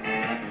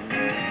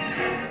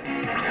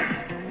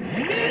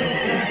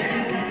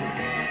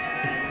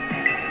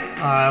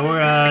 Alright,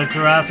 we're gonna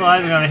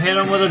Terrestrialize. We're gonna hit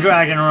him with a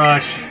Dragon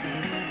Rush.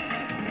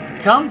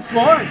 Come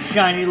forth,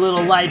 shiny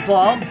little light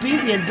bulb. Be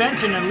the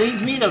invention that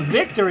leads me to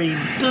victory.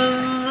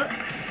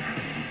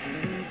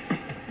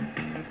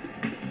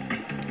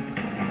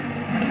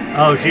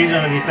 Oh, she's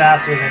gonna be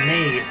faster than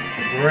me.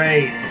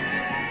 Great.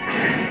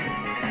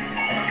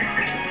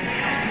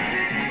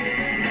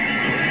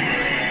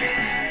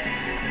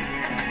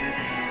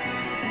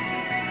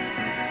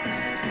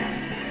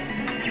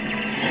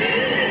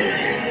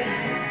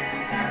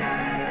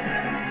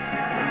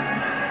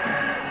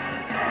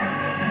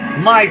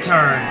 My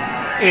turn.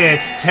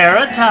 It's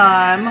Terra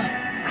time.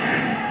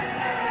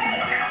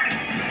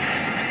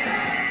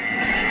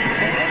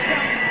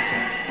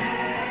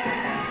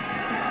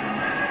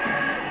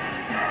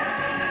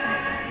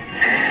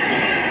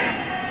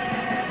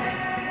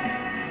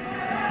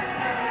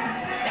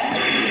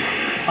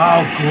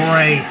 Oh,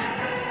 great.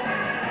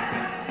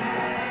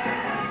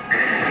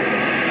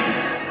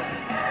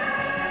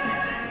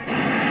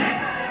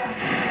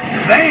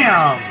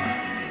 Bam!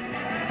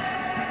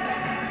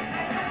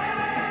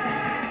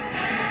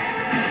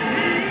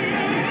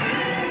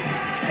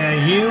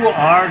 And you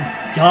are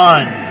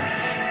done.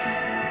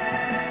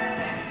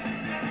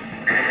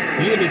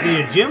 You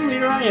defeated Gym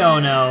Leader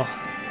Iono.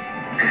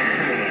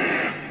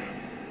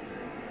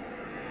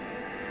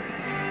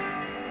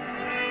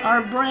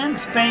 Our brand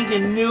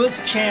spanking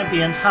newest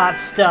champion's hot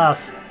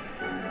stuff.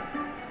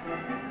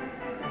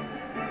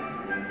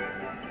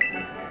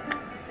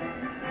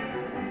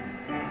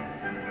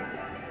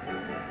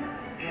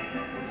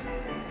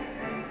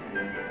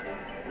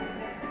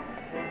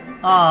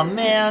 Aw,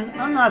 man,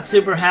 I'm not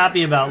super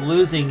happy about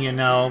losing, you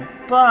know,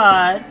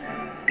 but...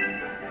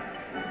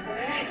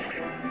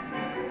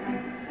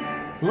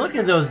 Look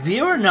at those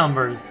viewer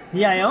numbers.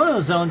 The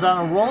Iono Zone's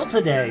on a roll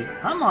today.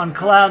 I'm on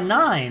Cloud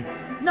 9.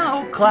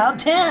 No, Cloud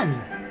 10.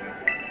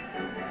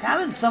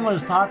 Having someone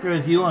as popular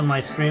as you on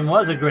my stream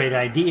was a great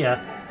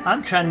idea.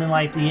 I'm trending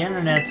like the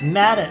internet's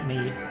mad at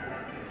me.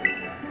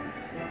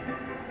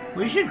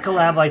 We should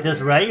collab like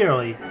this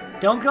regularly.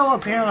 Don't go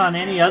appearing on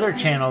any other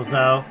channels,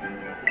 though.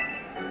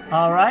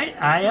 Alright,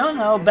 I don't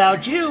know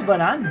about you, but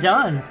I'm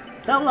done.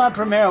 Tell La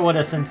Primera what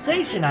a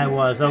sensation I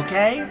was,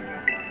 okay?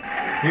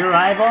 Your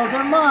eyeballs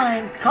are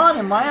mine, caught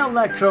in my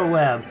electro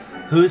web.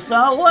 Who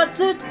saw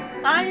what's it?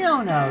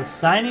 Iono,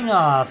 signing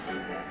off.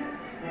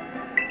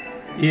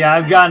 Yeah,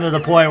 I've gotten to the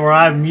point where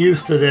I'm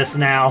used to this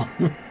now.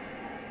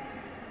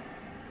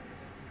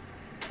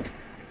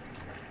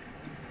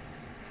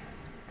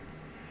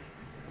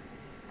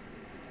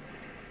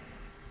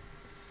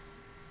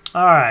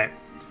 Alright.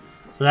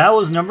 So that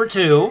was number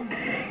 2.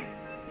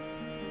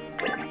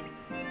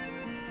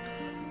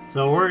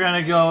 So we're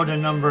going to go to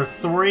number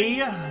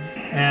 3.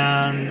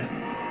 And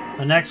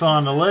the next one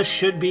on the list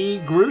should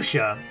be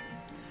Grusha,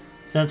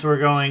 since we're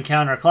going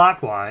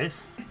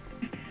counterclockwise.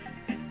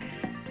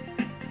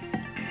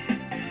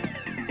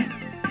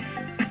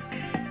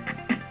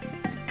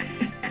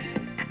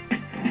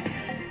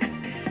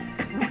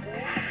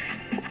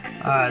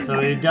 Alright, so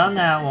we've done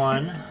that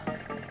one.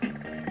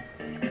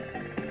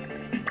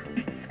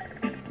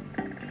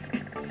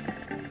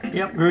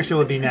 Yep, Grusha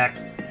would be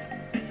next.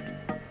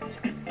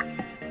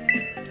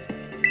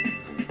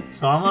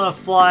 So I'm going to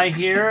fly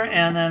here,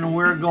 and then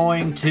we're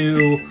going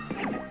to...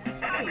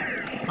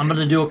 I'm going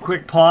to do a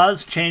quick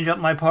pause, change up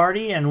my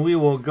party, and we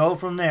will go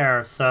from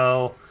there.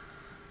 So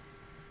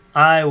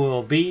I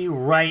will be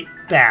right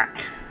back.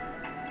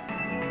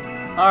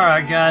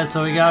 Alright guys,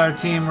 so we got our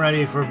team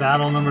ready for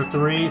battle number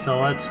 3, so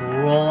let's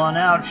roll on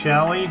out,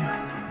 shall we?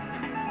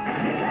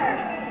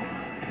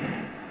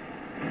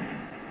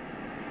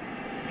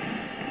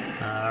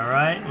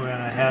 Alright, we're going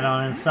to head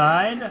on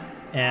inside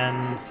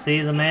and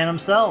see the man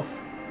himself.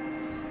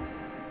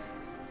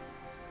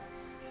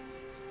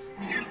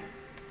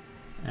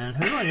 And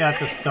who do I got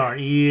to start?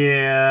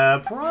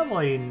 Yeah,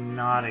 probably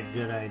not a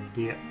good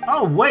idea.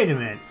 Oh, wait a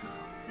minute.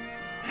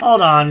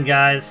 Hold on,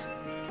 guys.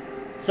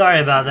 Sorry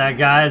about that,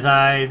 guys.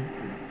 I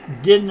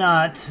did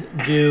not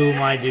do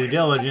my due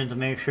diligence to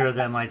make sure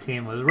that my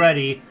team was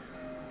ready.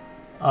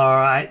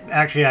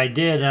 Actually, I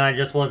did, and I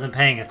just wasn't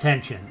paying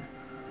attention.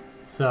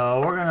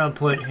 So we're going to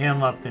put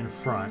him up in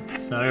front.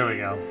 So here we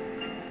go.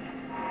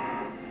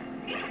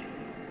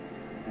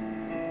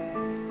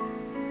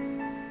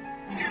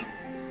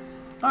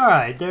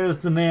 Alright, there's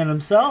the man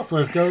himself.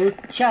 Let's go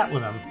chat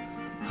with him.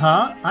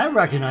 Huh? I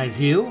recognize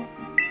you.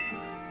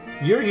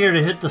 You're here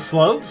to hit the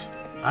slopes?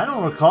 I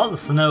don't recall the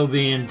snow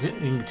being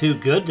too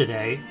good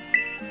today.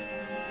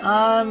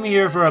 I'm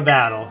here for a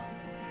battle.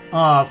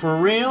 Aw, for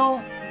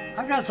real?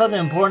 I've got something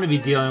important to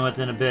be dealing with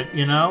in a bit,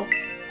 you know?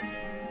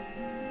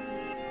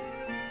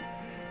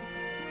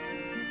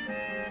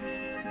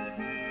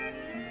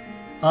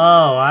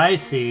 Oh, I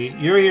see.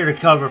 You're here to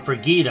cover for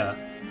Geeta.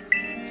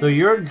 So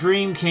your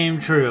dream came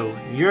true.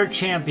 You're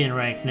champion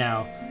rank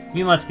now.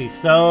 You must be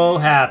so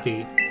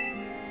happy.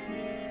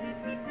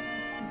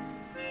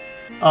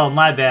 Oh,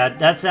 my bad.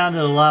 That sounded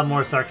a lot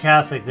more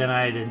sarcastic than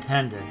I had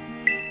intended.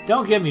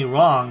 Don't get me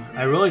wrong.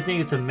 I really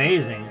think it's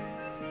amazing.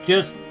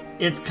 Just,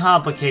 it's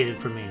complicated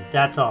for me.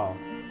 That's all.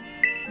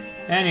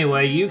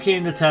 Anyway, you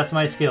came to test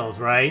my skills,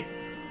 right?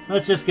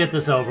 Let's just get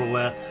this over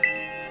with.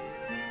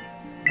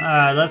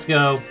 Alright, let's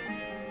go.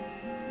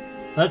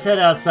 Let's head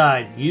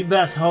outside. You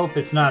best hope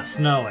it's not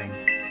snowing.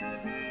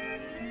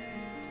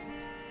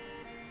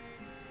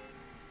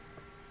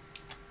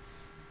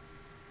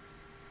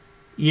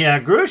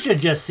 Yeah, Grusha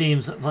just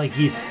seems like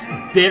he's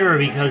bitter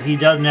because he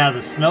doesn't have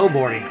a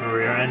snowboarding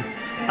career, and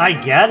I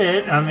get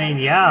it. I mean,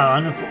 yeah,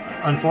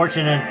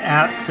 unfortunate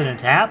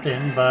accidents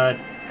happen, but...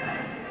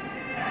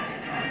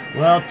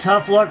 Well,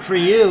 tough luck for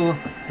you.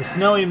 The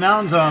snowy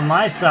mountains are on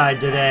my side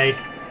today.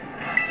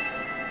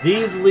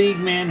 These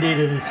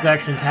league-mandated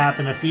inspections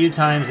happen a few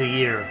times a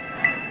year.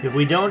 If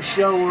we don't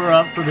show we're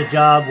up for the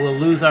job, we'll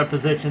lose our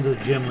positions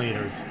as gym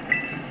leaders.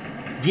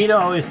 Geeta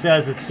always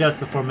says it's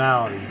just a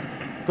formality,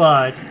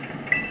 but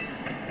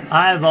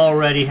I've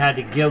already had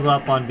to give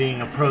up on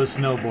being a pro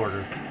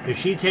snowboarder. If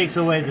she takes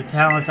away the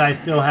talents I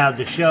still have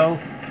to show,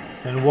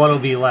 then what'll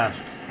be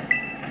left?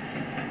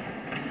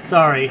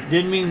 Sorry,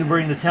 didn't mean to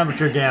bring the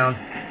temperature down.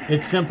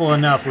 It's simple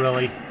enough,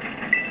 really.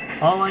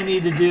 All I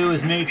need to do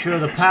is make sure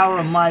the power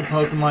of my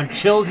Pokemon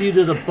chills you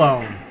to the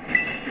bone.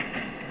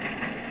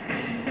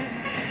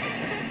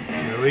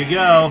 Here we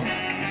go.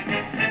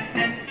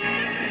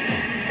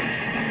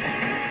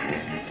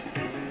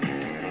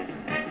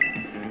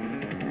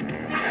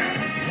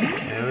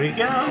 There we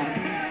go.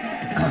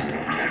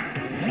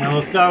 Now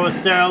we'll start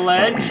with Sarah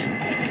Ledge.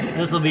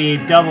 This will be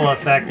double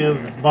effective.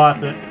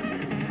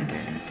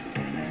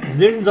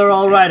 Conditions are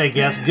alright, I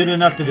guess. Good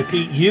enough to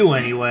defeat you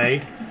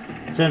anyway.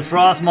 Since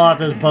Frostmoth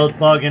is both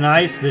bug and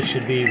ice, this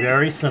should be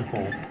very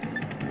simple.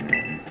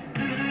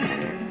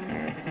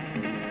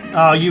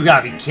 Oh, you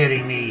gotta be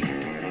kidding me.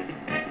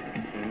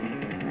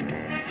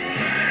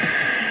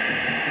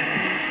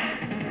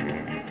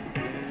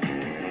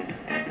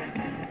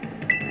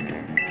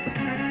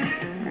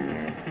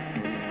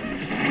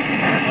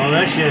 Oh,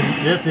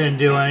 this didn't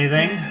do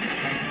anything.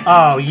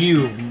 Oh,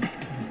 you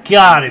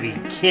gotta be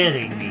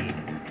kidding me.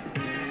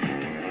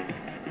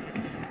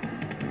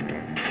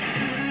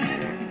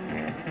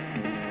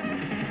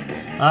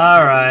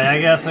 Alright,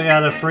 I guess I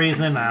gotta freeze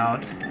him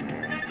out.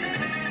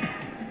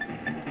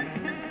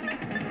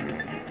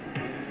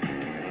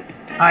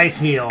 Ice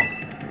Heal.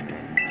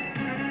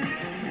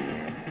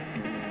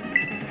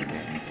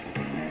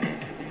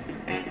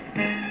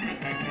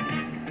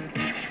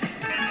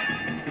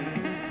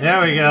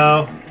 There we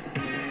go.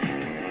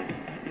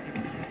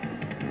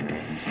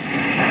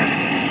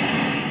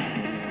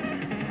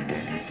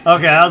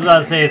 Okay, I was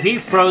about to say, if he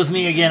froze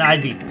me again,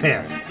 I'd be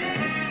pissed.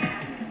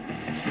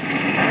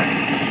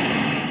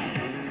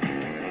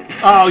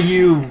 Oh,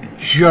 you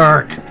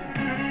jerk.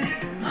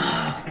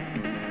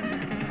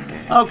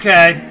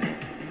 Okay.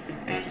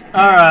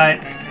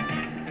 Alright.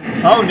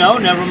 Oh, no,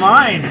 never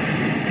mind.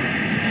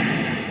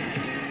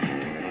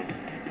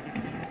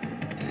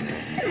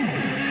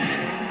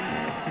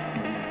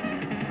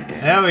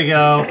 There we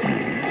go.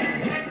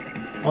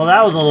 Well,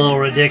 that was a little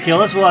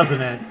ridiculous,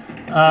 wasn't it?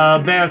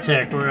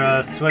 Beartick, we're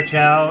gonna switch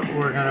out.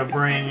 We're gonna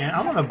bring in...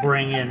 I'm gonna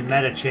bring in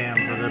Metacham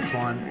for this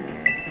one.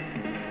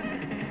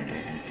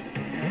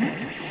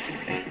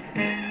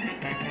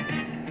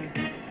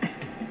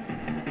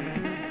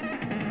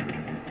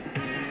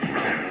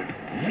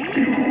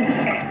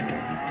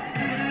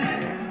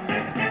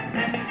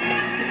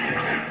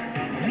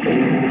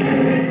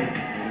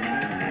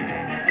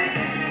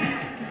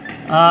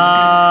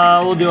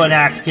 We'll do an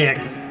axe kick.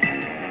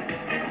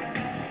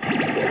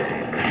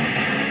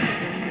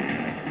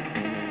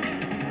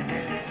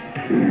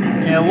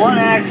 Yeah, one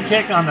axe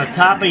kick on the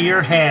top of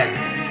your head.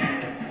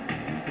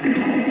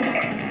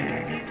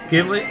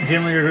 Gym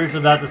Leader Group's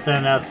about to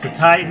send us to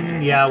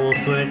Titan. Yeah, we'll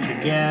switch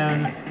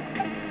again.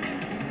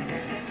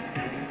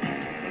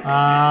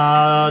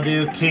 I'll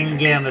do King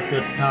Gambit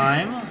this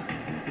time.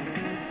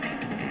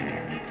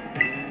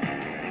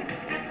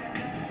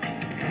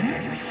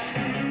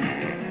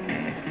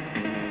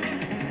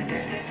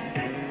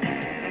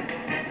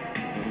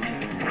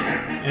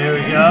 There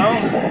we go.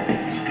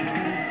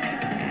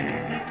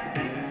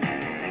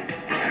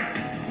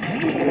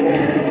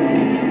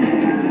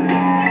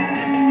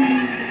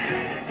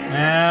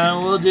 And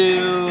we'll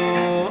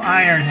do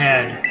Iron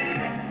Head.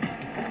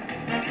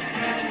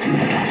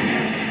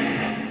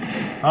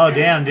 Oh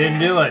damn, didn't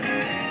do it.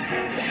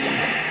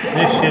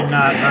 This should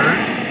not hurt.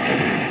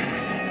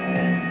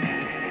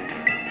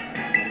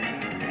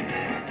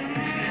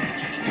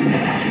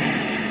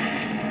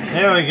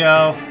 There we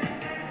go.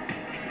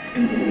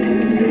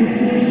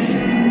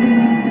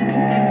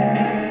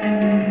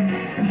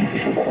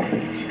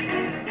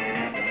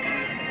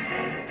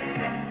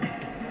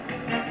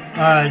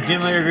 Alright,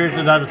 Gym Leader Group's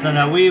about to send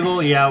out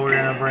Weevil. Yeah, we're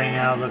gonna bring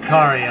out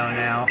Lucario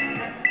now.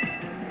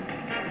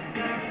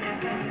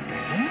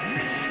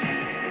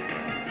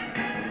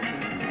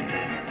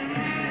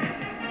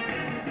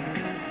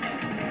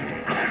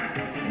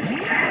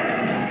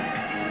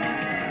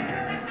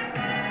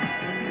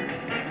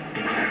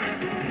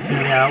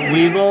 Bring out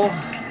Weevil.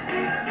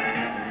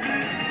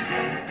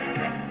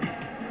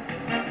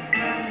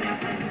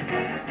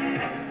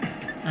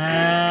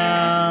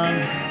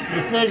 And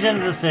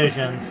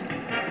Decisions.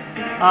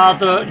 I'll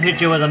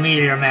hit you with a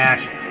meteor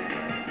mash.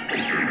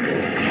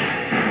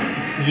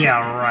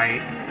 Yeah,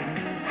 right.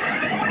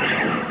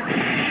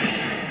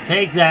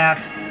 Take that.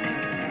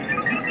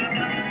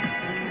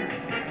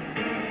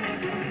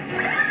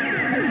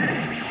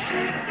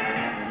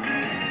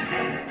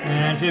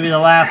 And it should be the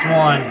last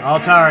one.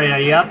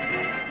 Altaria, yep.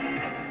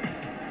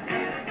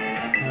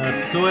 The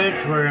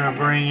switch, we're gonna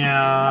bring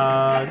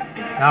out...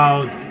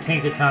 Oh,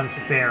 Tinkaton's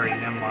Fairy,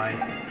 never mind.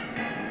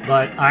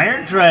 But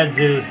Iron Treads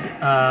is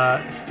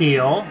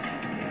steel.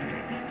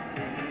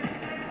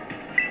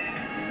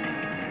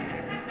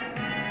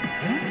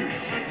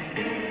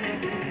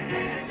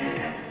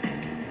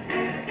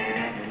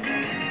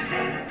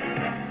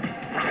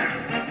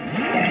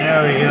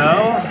 There we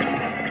go.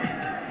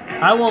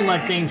 I won't let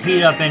things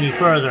heat up any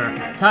further.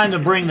 Time to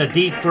bring the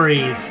deep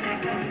freeze.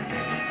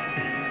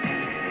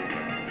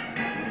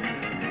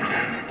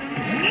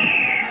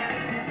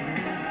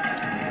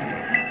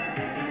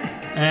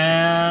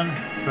 And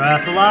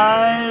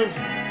Breathalyze,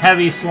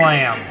 Heavy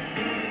Slam.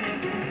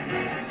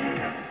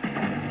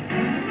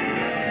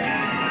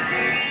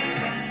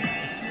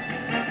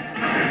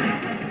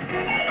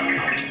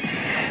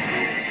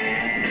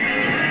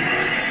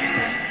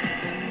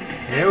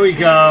 Here we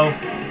go.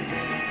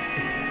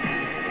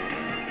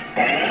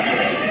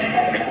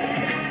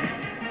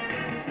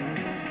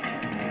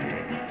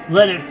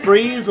 Let it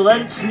freeze,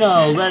 let it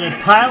snow, let it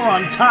pile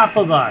on top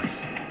of us.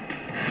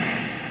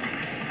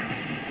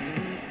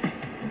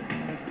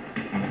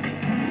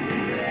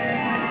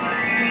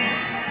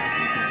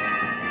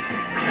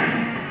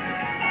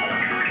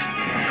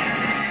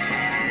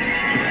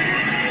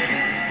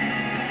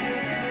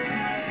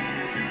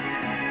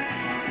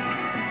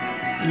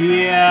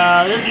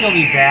 Yeah, this is gonna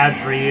be bad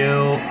for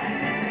you.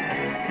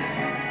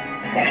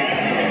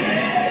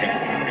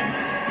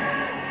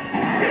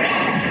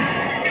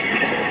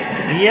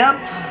 Yep.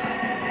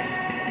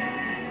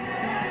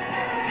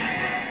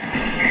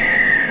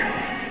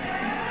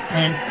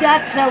 And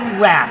that's a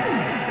wrap.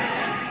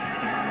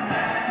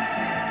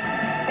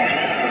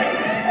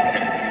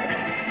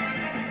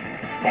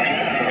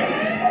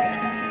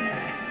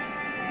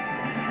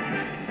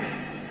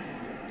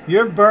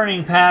 Your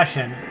burning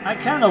passion. I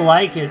kind of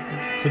like it,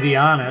 to be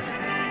honest.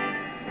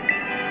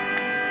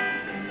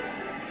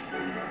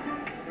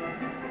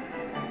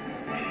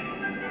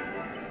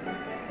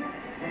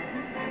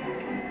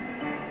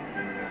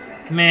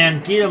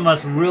 Man, Geeta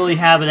must really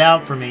have it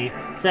out for me,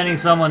 sending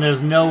someone there's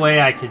no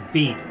way I could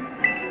beat.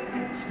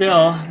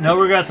 Still, no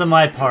regrets on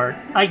my part.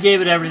 I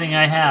gave it everything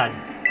I had.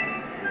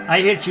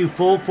 I hit you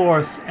full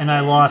force and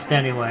I lost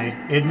anyway.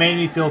 It made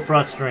me feel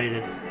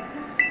frustrated.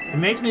 It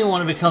makes me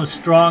want to become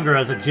stronger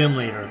as a gym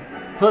leader.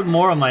 Put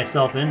more of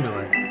myself into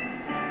it.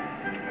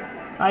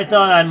 I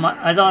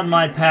thought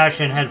my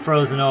passion had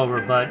frozen over,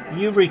 but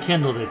you've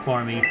rekindled it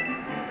for me.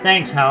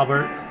 Thanks,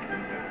 Halbert.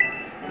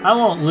 I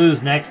won't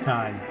lose next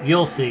time.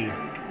 You'll see.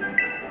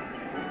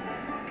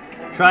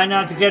 Try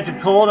not to catch a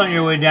cold on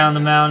your way down the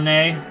mountain,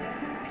 eh?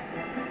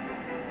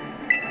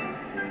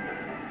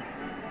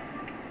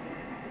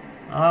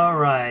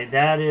 Alright,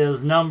 that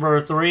is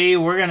number 3.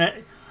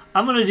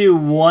 I'm gonna do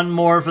one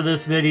more for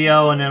this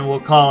video and then we'll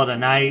call it a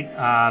night.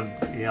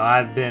 You know,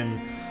 I've been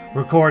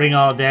recording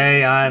all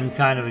day. I'm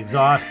kind of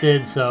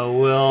exhausted, so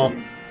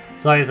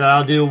like I said,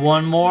 I'll do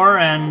one more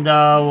and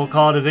we'll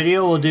call it a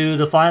video. We'll do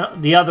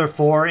the other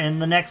 4 in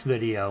the next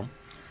video.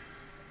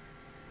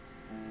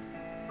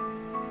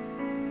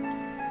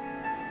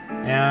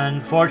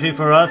 And fortunately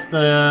for us,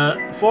 the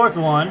 4th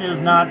one is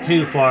not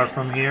too far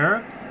from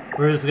here.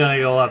 We're just going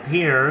to go up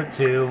here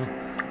to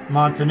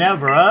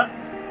Montenevra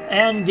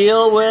and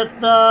deal with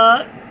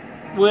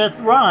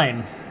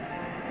Rhyme.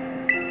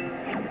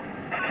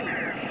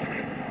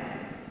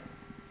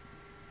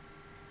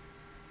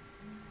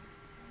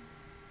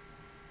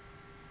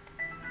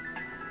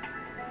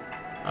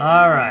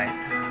 Alright.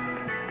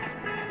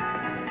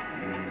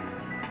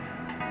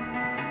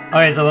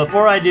 Okay, so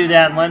before I do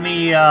that, let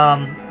me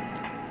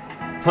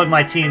put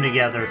my team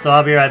together. So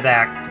I'll be right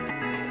back.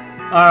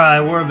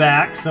 Alright, we're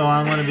back. So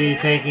I'm going to be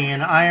taking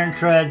an Iron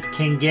Treads,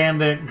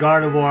 Kingambit,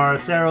 Gardevoir,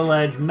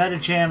 Ceruledge,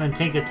 Medicham, and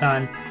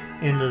Tinkaton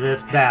into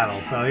this battle.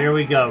 So here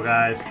we go,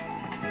 guys.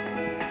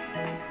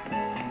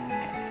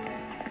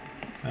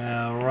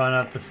 Run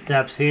up the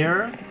steps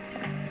here.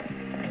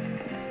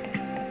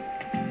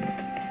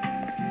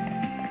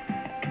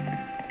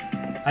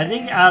 I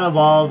think out of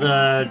all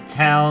the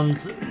towns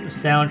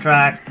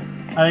soundtracks,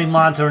 I think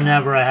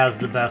Montenevra has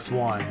the best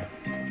one.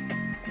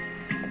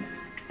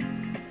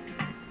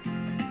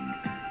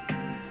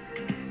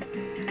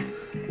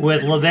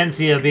 With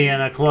Lavencia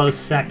being a close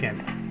second.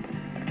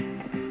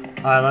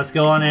 Alright, let's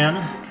go on in.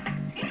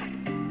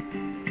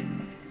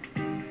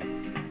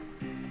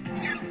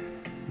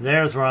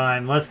 There's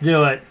Rhyme. Let's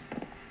do it.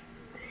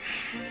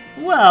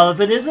 Well, if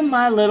it isn't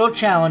my little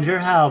challenger,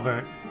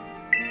 Halbert.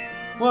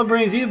 What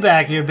brings you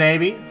back here,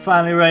 baby?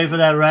 Finally ready for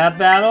that rap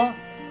battle?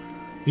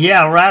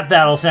 Yeah, rap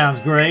battle sounds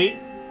great.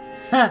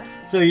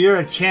 So you're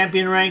a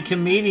champion-ranked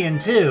comedian,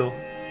 too.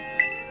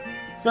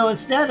 So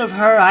instead of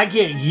her, I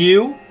get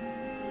you?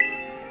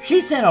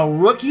 She sent a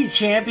rookie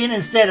champion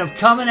instead of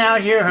coming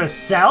out here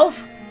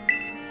herself?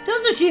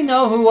 Doesn't she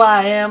know who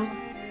I am?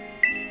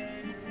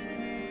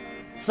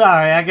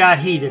 Sorry, I got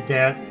heated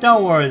there.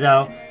 Don't worry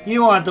though,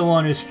 you aren't the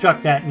one who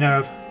struck that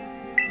nerve.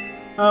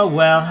 Oh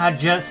well,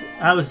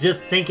 I was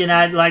just thinking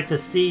I'd like to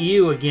see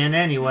you again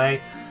anyway.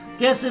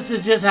 Guess this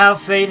is just how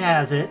fate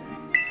has it.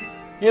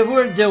 If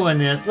we're doing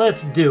this,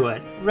 let's do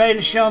it. Ready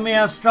to show me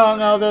how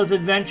strong all those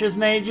adventures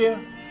made you?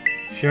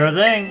 Sure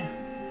thing.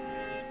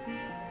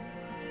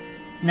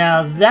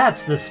 Now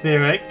that's the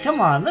spirit. Come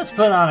on, let's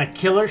put on a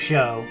killer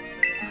show.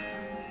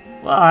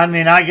 Well, I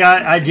mean,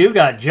 I do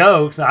got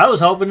jokes. I was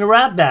hoping to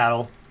rap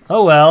battle.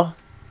 Oh well.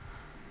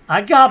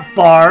 I got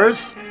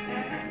bars.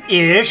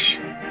 Ish.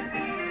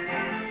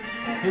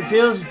 It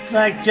feels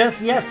like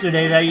just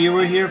yesterday that you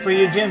were here for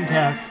your gym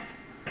test.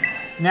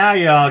 Now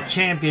you're all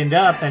championed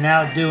up and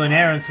out doing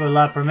errands for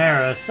La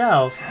Primera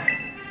herself.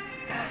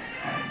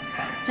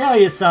 Tell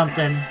you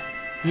something.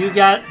 You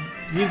get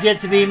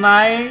to be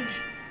my age,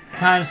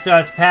 time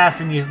starts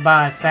passing you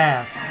by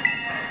fast.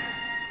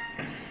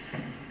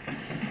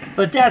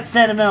 But that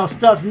sentimental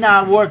stuff's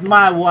not worth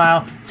my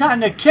while.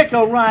 Time to kick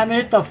a rhyme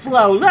and hit the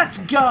flow. Let's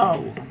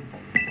go!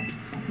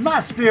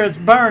 My spirit's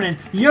burning,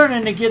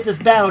 yearning to get this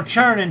battle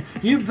churning.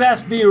 You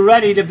best be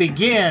ready to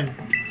begin.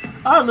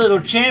 Our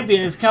little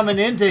champion is coming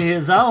into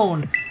his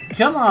own.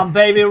 Come on,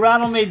 baby,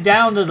 rattle me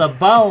down to the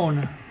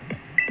bone.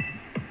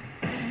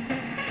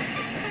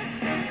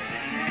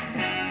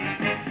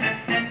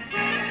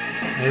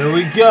 Here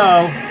we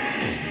go.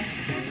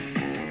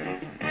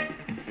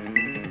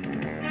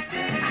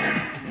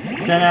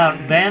 Send out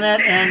Bannet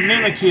and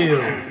Mimikyu.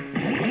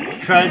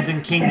 Treads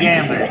and King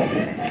Gambit.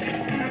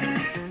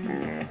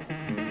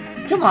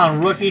 Come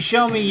on, rookie,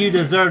 show me you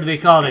deserve to be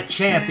called a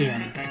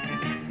champion.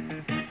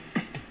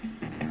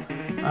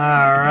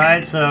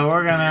 Alright, so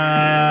we're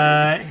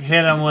gonna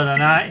hit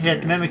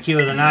Mimikyu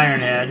with an Iron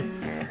Head,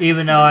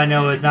 even though I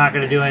know it's not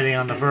gonna do anything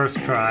on the first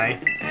try.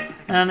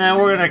 And then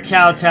we're gonna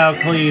kowtow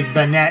cleave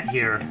Banette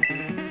here.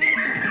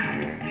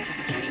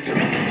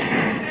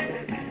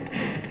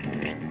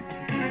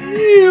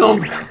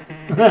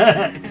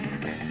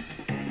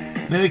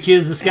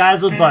 Mimikyu's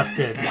disguise was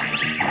busted.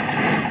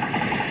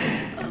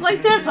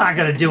 Like, that's not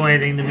gonna do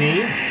anything to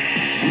me.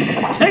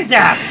 Take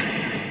that!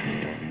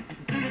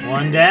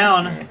 One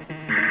down.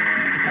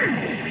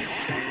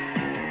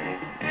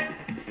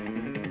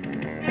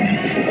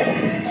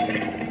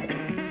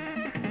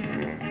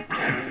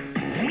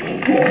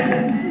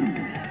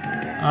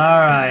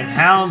 Alright,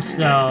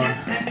 Houndstone.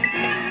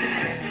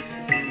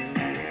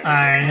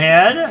 Iron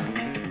Head.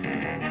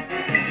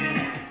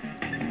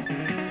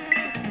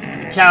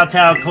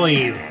 Kowtow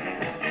Cleave.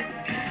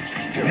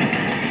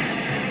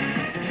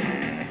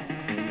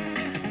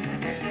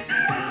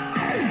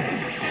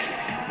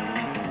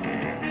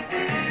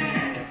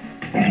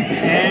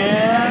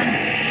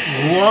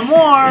 And one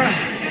more.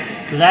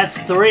 So that's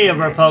 3 of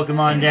her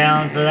Pokemon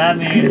down, so that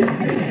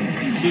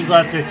means she's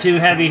left her 2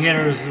 heavy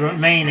hitters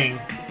remaining.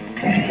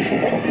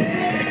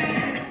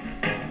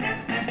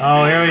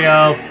 Oh, here we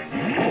go.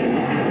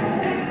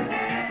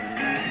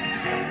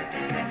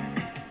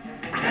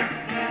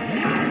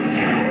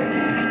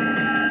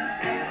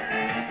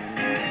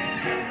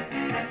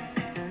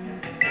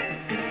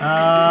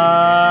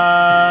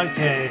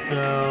 Okay,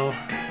 so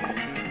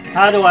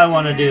how do I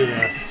want to do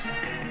this?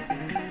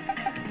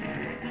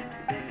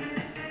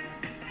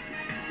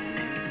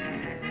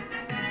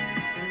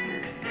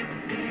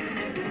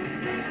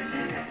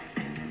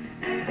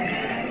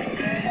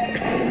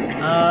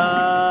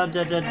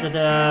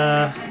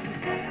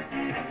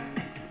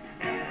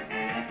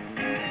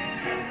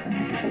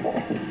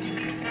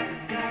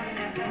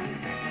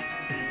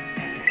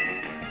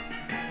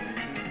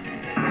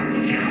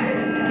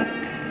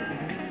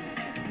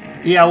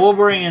 Yeah, we'll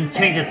bring in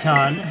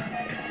Tinkaton.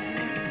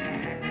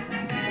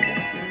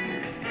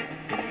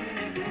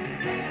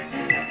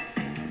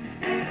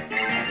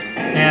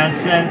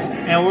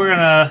 And we're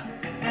gonna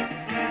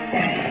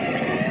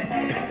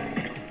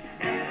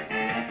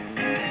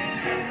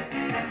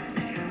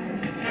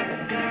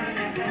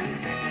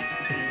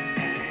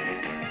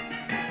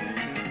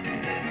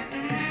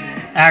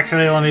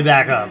actually, let me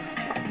back up.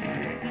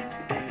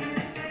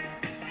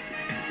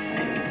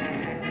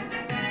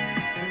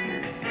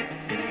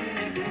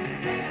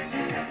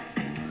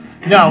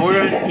 No,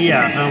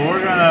 so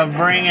we're gonna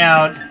bring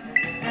out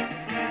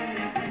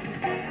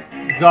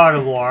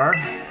Gardevoir.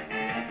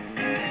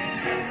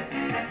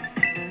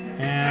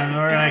 And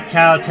we're gonna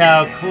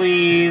kowtow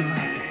cleave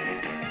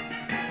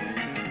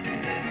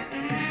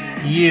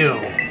you.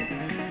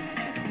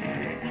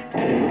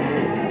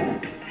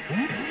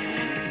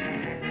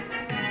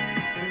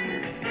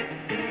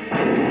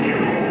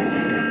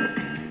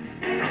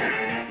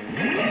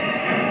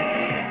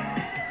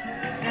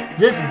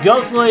 This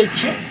ghostly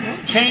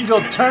change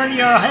will turn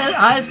your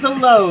highs to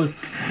lows.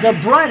 The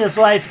brightest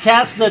lights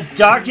cast the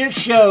darkest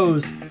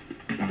shows.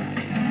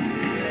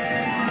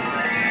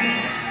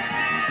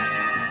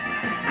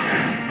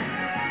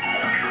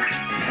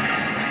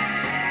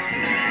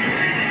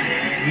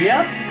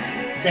 Yep.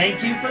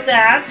 Thank you for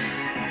that.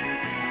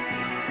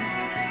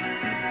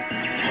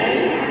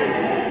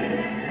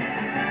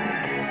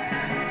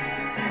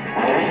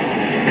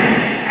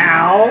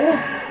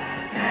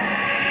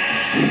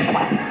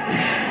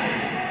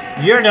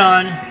 You're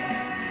done.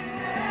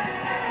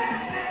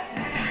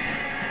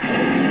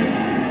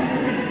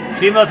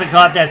 She must have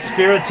caught that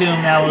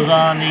spiritomb that was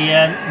on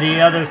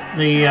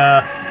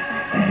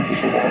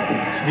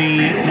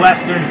the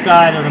western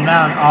side of the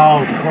mountain.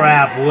 Oh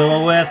crap,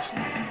 will-o-wisp.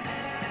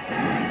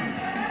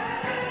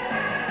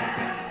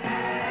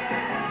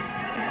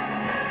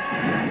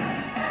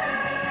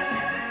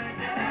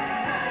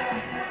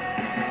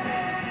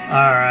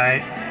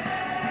 Alright.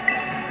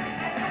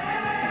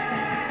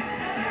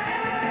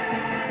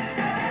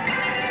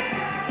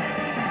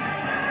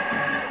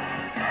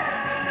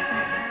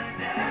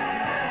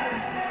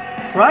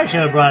 Probably should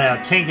have brought out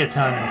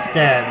Tinkaton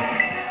instead.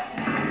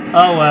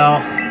 Oh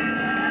well.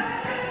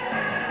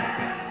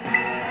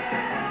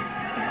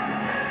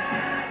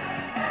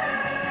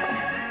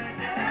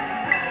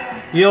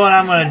 You know what,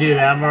 I'm going to do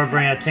that. I'm going to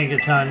bring out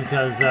Tinkaton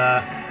because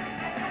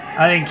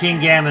I think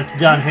King Gambit's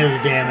done his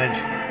damage.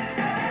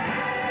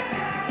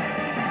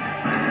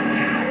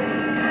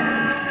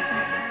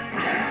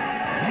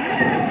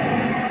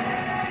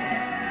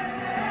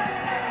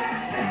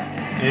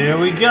 Here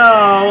we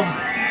go.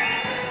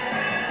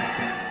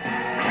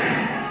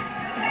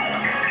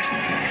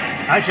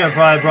 I should have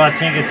probably brought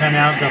Tinkaton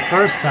out the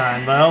first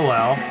time, but oh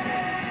well.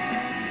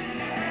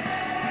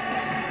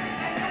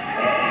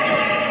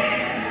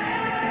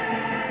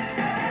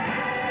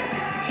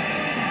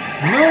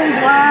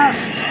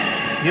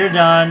 Moonblast! You're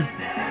done.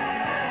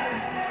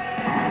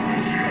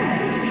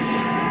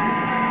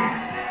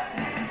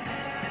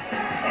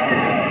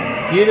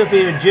 You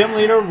defeated Gym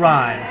Leader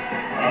Rhyme.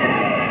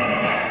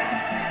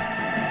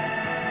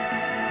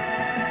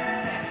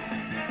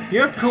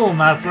 You're cool,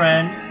 my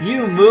friend.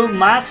 You move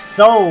my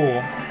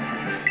soul.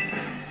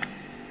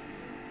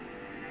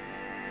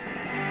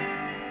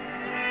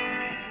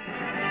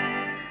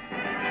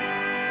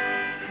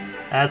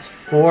 That's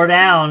 4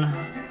 down.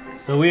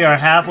 So we are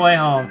halfway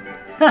home.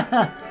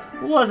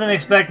 Wasn't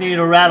expecting you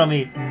to rattle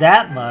me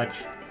that much.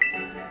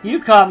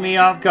 You caught me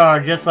off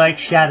guard just like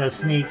Shadow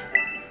Sneak.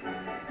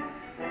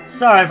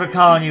 Sorry for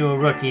calling you a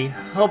rookie.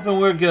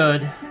 Hoping we're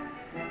good.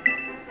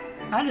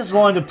 I just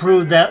wanted to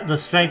prove that the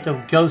strength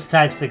of ghost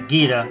types to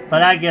Geeta,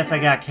 but I guess I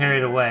got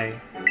carried away.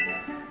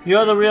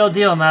 You're the real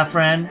deal, my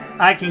friend.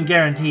 I can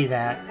guarantee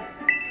that.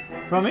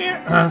 From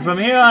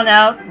here on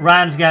out,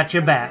 Rhyme's got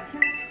your back.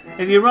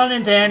 If you run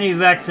into any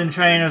Vexen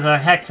trainers or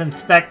Hex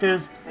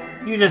inspectors,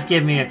 you just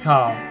give me a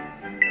call.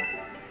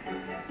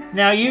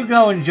 Now you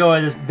go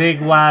enjoy this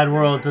big wide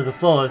world to the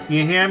fullest.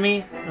 You hear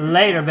me?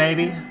 Later,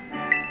 baby.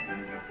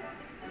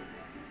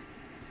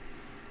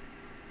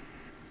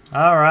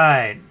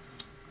 Alright.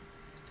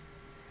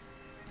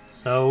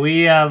 So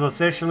we have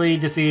officially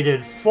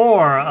defeated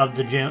 4 of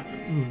the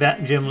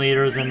gym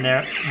leaders in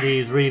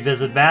these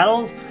revisit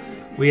battles.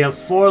 We have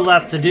 4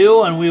 left to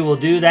do, and we will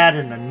do that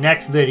in the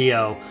next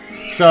video.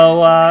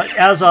 So,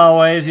 as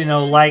always, you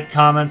know, like,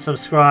 comment,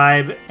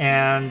 subscribe,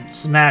 and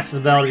smash the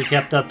bell to be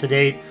kept up to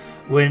date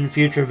when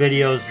future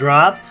videos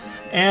drop.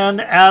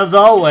 And as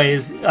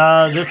always,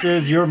 this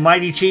is your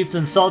Mighty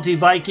Chieftain Salty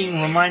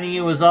Viking reminding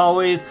you, as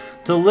always,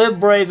 to live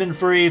brave and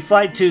free,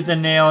 fight tooth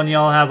and nail, and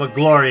y'all have a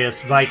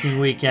glorious Viking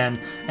weekend.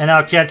 And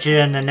I'll catch you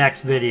in the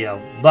next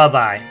video.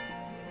 Bye-bye.